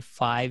thinking in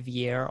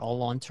 5-year or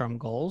long-term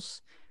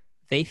goals,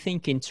 they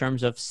think in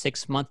terms of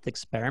 6-month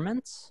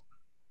experiments.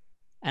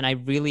 And I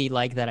really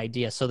like that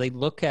idea. So they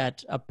look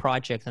at a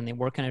project and they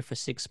work on it for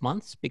 6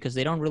 months, because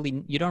you don't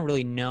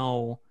really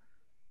know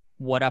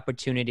what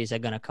opportunities are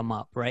going to come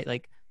up, right?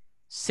 Like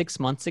 6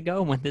 months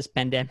ago when this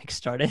pandemic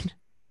started,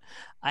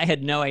 I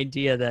had no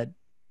idea that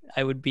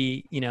I would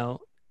be,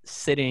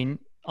 sitting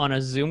on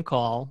a Zoom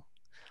call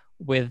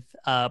with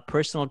a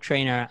personal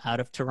trainer out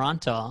of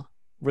Toronto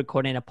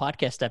recording a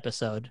podcast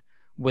episode,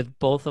 with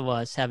both of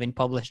us having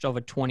published over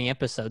 20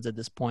 episodes at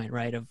this point,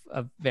 right,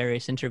 of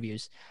various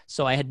interviews.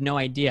 So I had no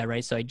idea,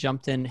 right? So I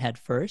jumped in head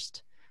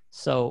first.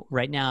 So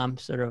right now I'm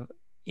sort of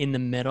in the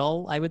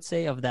middle, I would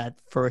say, of that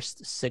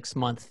first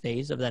 6-month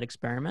phase of that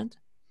experiment.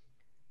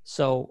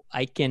 So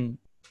I can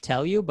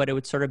tell you, but it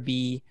would sort of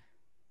be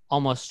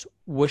almost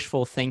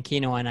wishful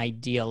thinking or an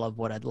ideal of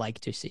what I'd like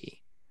to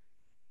see.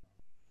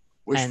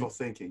 Wishful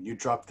thinking. You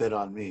dropped it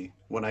on me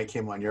when I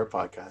came on your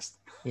podcast.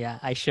 Yeah,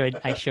 I sure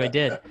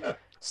did.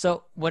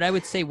 So what I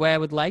would say, where I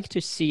would like to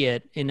see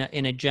it in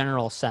a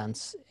general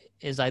sense,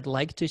 is I'd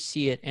like to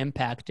see it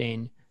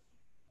impacting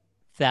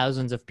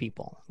thousands of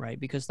people, right?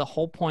 Because the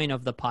whole point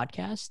of the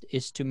podcast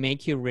is to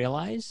make you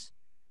realize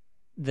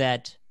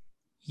that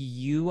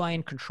you are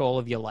in control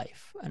of your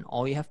life, and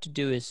all you have to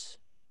do is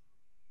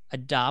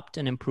adopt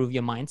and improve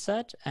your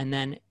mindset, and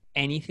then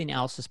anything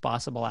else is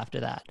possible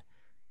after that.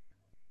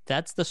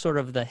 That's the sort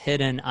of the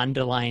hidden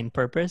underlying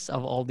purpose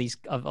of all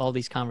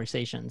these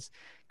conversations,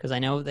 because I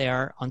know they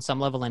are on some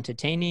level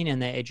entertaining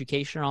and they're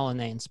educational and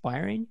they're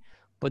inspiring,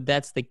 but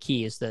that's the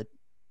key, is that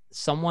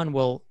someone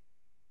will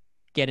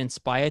get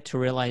inspired to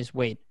realize,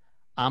 wait,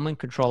 I'm in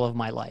control of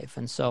my life.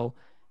 And so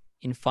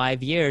in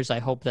 5 years, I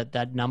hope that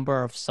that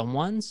number of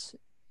someone's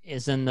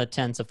is in the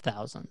tens of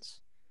thousands.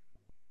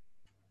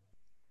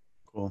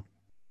 Cool.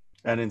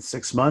 And in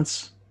 6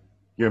 months,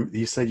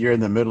 you said you're in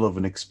the middle of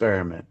an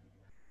experiment.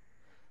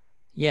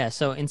 Yeah.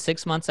 So in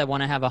 6 months, I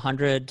want to have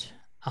 100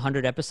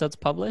 episodes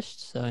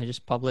published. So I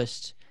just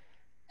published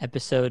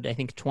episode, I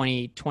think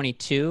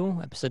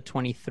 2022, episode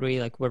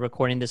 23. Like, we're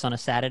recording this on a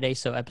Saturday,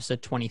 so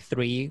episode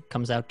 23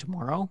 comes out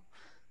tomorrow.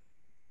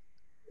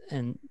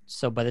 And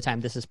so by the time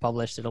this is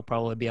published, it'll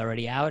probably be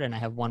already out, and I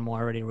have one more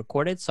already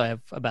recorded. So I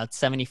have about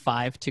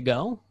 75 to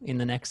go in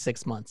the next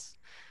 6 months.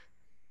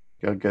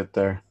 You'll get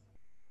there.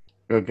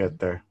 You'll get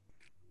there.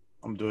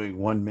 I'm doing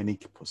one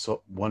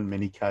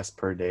mini cast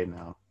per day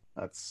now.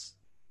 That's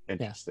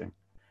interesting.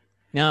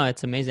 Yeah. No,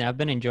 it's amazing. I've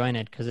been enjoying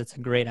it because it's a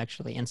great,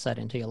 actually, insight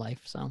into your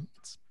life. So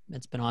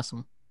it's been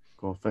awesome.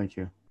 Cool. Thank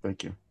you.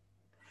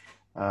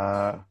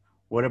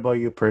 What about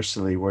you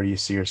personally? Where do you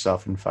see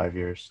yourself in 5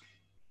 years?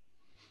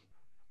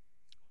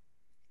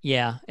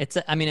 Yeah, it's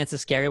a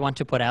scary one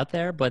to put out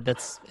there, but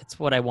it's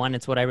what I want.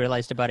 It's what I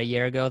realized about a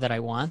year ago that I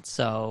want.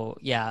 So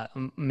yeah,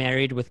 I'm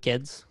married with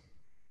kids.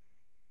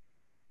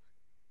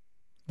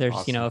 There's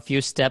Awesome. a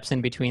few steps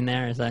in between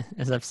there,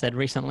 as I've said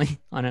recently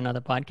on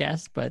another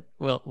podcast, but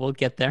we'll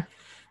get there.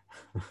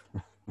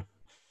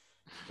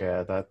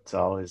 Yeah, that's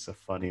always a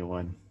funny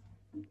one.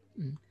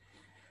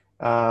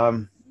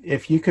 Mm.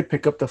 If you could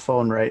pick up the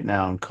phone right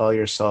now and call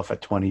yourself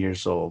at 20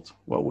 years old,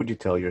 what would you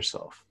tell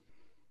yourself?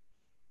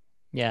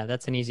 Yeah,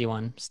 that's an easy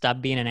one.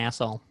 Stop being an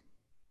asshole.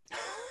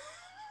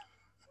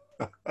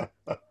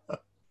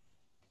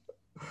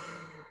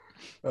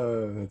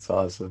 That's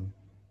awesome.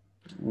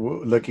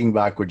 Looking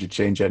back, would you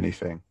change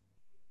anything?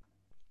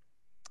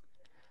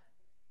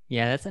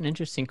 Yeah, that's an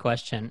interesting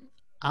question.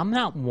 I'm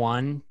not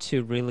one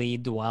to really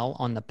dwell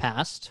on the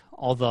past,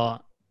 although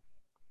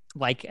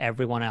like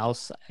everyone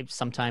else,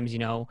 sometimes,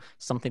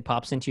 something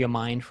pops into your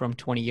mind from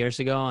 20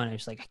 years ago and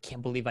it's like, I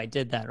can't believe I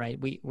did that, right?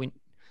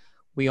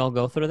 We all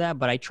go through that,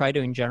 but I try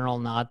to in general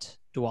not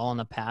dwell on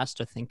the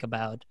past or think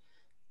about,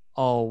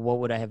 oh, what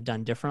would I have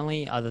done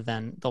differently other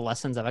than the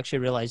lessons. I've actually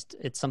realized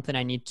it's something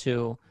I need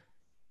to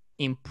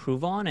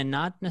improve on and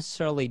not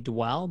necessarily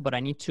dwell, but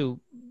I need to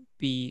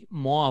be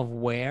more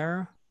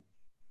aware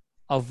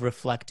of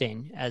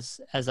reflecting as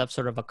I've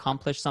sort of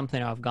accomplished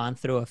something or I've gone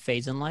through a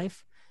phase in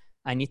life.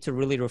 I need to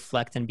really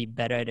reflect and be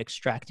better at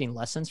extracting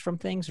lessons from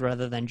things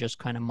rather than just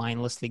kind of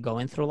mindlessly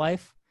going through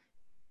life.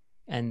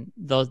 And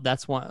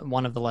that's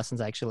one of the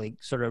lessons I actually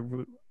sort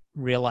of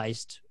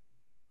realized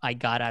I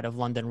got out of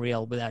London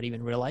Real without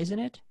even realizing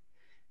it.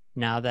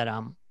 Now that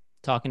I'm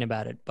talking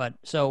about it, but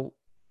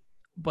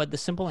the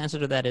simple answer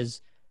to that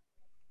is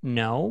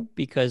no,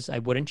 because I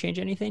wouldn't change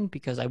anything,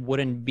 because I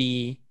wouldn't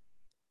be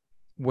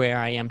where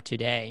I am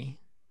today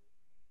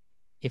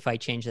if I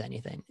changed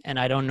anything. And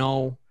I don't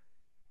know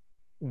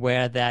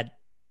where that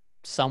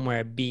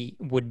somewhere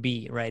would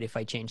be, right, if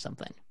I change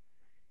something.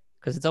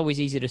 Because it's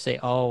always easy to say,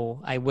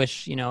 oh, I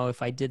wish,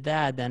 if I did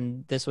that,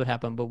 then this would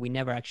happen, but we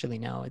never actually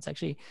know. It's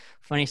actually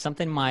funny,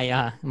 something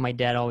my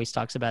dad always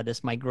talks about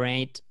this. My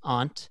great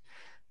aunt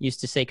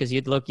used to say, because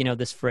you'd look,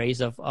 this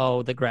phrase of,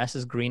 oh, the grass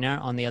is greener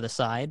on the other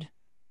side.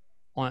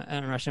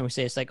 In Russian, we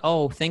say it's like,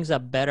 oh, things are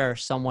better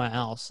somewhere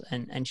else.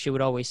 And she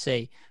would always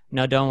say,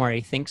 no, don't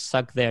worry, things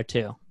suck there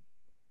too.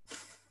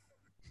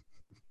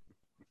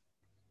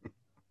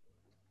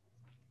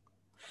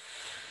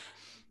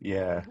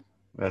 Yeah,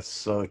 that's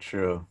so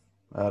true.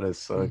 That is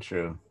so Mm,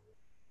 true.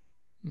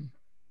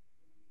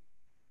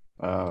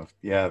 mm.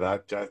 Yeah,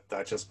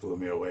 that just blew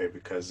me away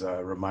because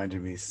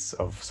reminded me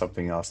of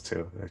something else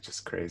too. It's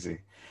just crazy.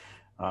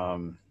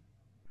 Um,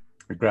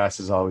 the grass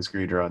is always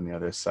greener on the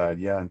other side.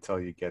 Yeah, until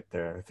you get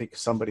there. I think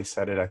somebody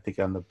said it, I think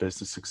on the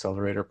Business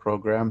Accelerator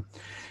program.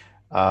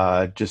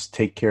 Just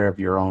take care of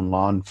your own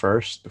lawn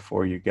first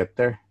before you get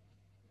there.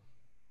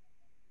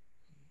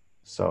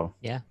 So,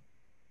 Yeah,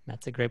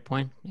 that's a great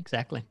point.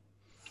 Exactly.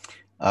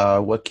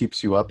 what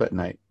keeps you up at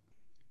night?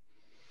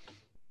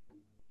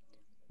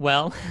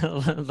 Well,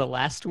 the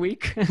last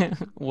week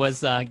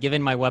was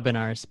given my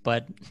webinars,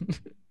 but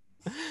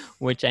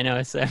which I know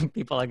is,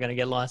 people are going to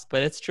get lost,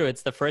 but it's true.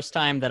 It's the first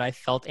time that I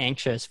felt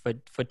anxious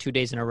for 2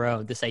 days in a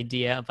row. This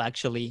idea of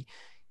actually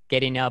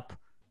getting up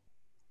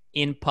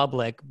in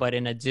public, but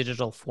in a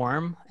digital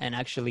form, and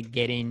actually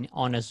getting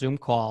on a Zoom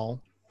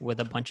call with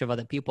a bunch of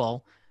other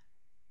people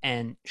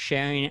and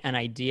sharing an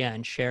idea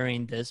and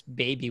sharing this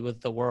baby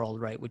with the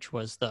world, right? Which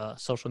was the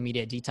social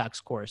media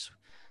detox course,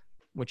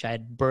 which I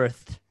had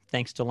birthed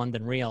thanks to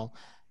London Real.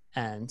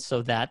 And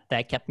so that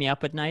kept me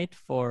up at night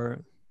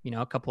for,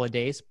 a couple of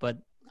days. But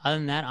other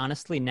than that,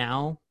 honestly,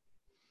 now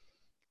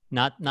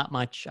not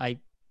much. I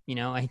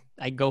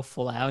go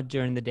full out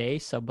during the day.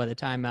 So by the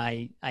time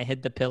I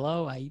hit the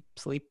pillow, I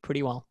sleep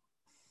pretty well.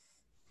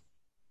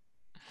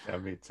 Yeah,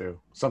 me too.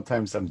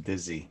 Sometimes I'm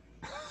dizzy.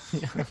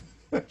 Yeah.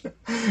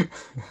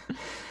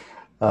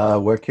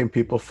 Where can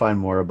people find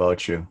more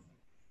about you?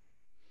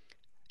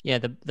 Yeah,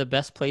 the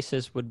best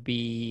places would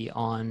be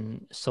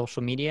on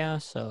social media.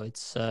 So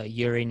it's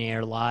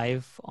Urinair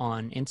Live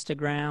on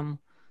Instagram,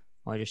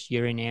 or just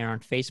Urinair on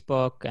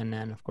Facebook, and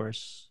then of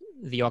course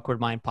the Awkward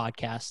Mind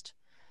podcast.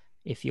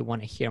 If you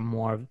want to hear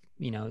more of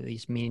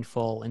these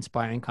meaningful,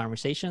 inspiring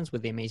conversations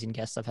with the amazing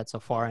guests I've had so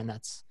far, and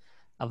that's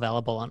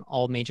available on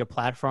all major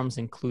platforms,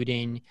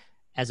 including,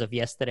 as of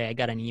yesterday, I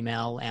got an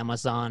email.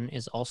 Amazon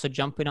is also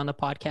jumping on the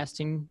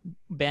podcasting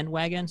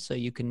bandwagon, so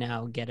you can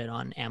now get it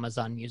on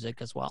Amazon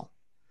Music as well.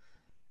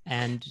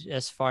 And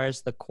as far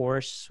as the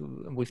course,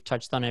 we've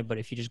touched on it, but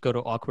if you just go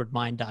to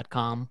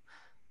awkwardmind.com,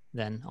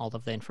 then all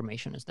of the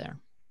information is there.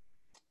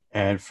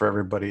 And for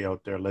everybody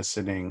out there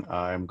listening,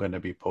 I'm going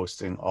to be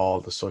posting all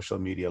the social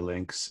media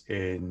links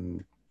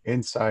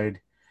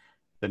inside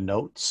the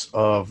notes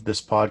of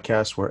this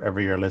podcast wherever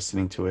you're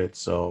listening to it.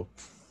 So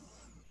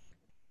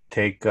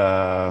take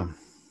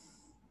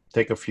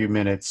take a few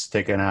minutes,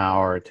 take an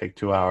hour, take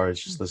 2 hours,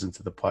 just listen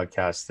to the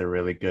podcast. They're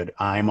really good.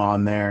 I'm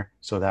on there,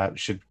 so that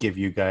should give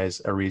you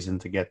guys a reason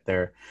to get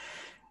there.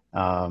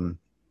 Um,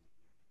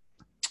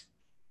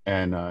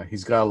 and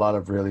he's got a lot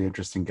of really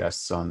interesting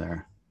guests on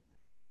there.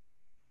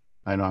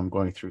 I know I'm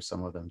going through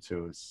some of them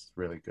too. It's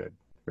really good,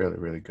 really,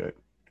 really good.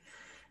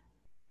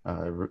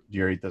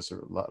 Yuri does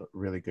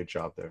really good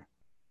job there.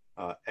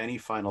 Any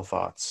final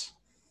thoughts?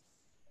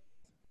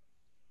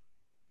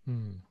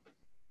 Hmm.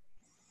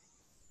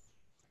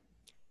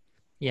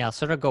 Yeah, I'll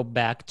sort of go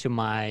back to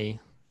my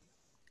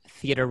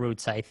theater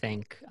roots. I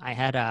think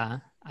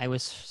I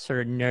was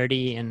sort of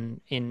nerdy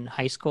in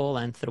high school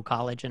and through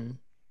college, and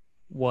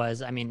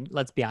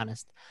let's be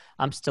honest,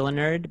 I'm still a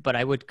nerd, but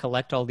I would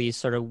collect all these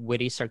sort of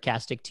witty,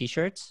 sarcastic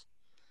T-shirts,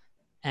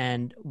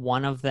 and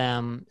one of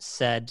them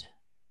said,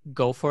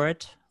 "Go for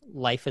it.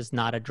 Life is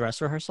not a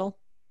dress rehearsal."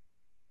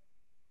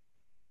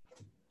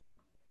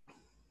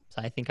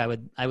 So I think I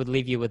would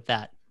leave you with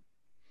that.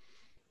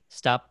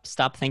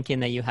 Stop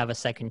thinking that you have a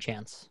second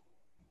chance.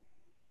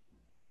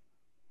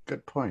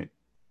 Good point.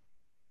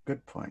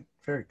 Good point.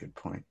 Very good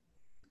point.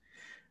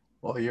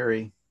 Well,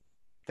 Yuri,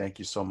 thank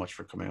you so much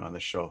for coming on the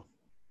show.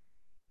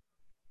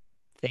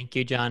 Thank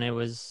you, John. It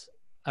was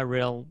a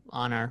real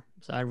honor.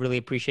 So I really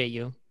appreciate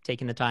you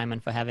taking the time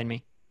and for having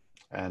me.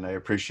 And I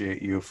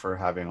appreciate you for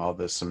having all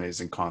this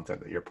amazing content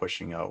that you're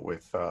pushing out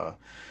with the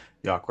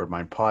Awkward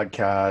Mind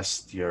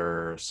podcast,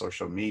 your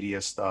social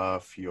media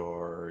stuff,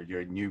 your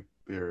new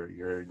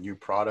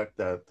product,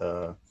 that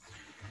the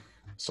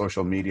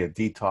social media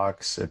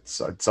detox.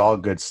 It's all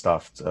good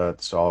stuff.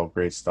 It's all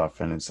great stuff,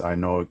 and I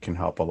know it can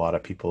help a lot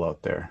of people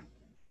out there.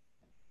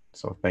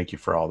 So thank you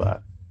for all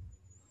that.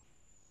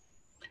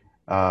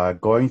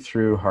 Going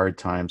through hard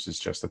times is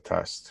just a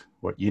test.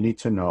 What you need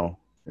to know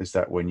is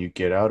that when you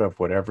get out of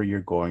whatever you're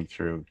going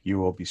through, you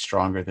will be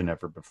stronger than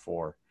ever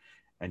before,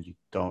 and you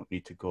don't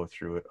need to go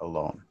through it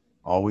alone.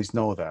 Always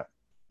know that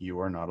you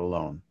are not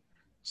alone.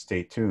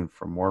 Stay tuned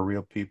for more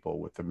real people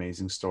with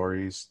amazing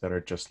stories that are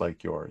just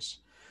like yours.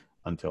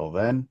 Until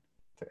then,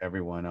 to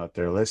everyone out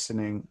there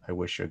listening, I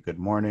wish you a good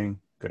morning,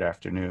 good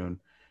afternoon,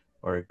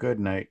 or a good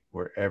night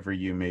wherever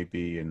you may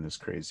be in this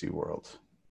crazy world.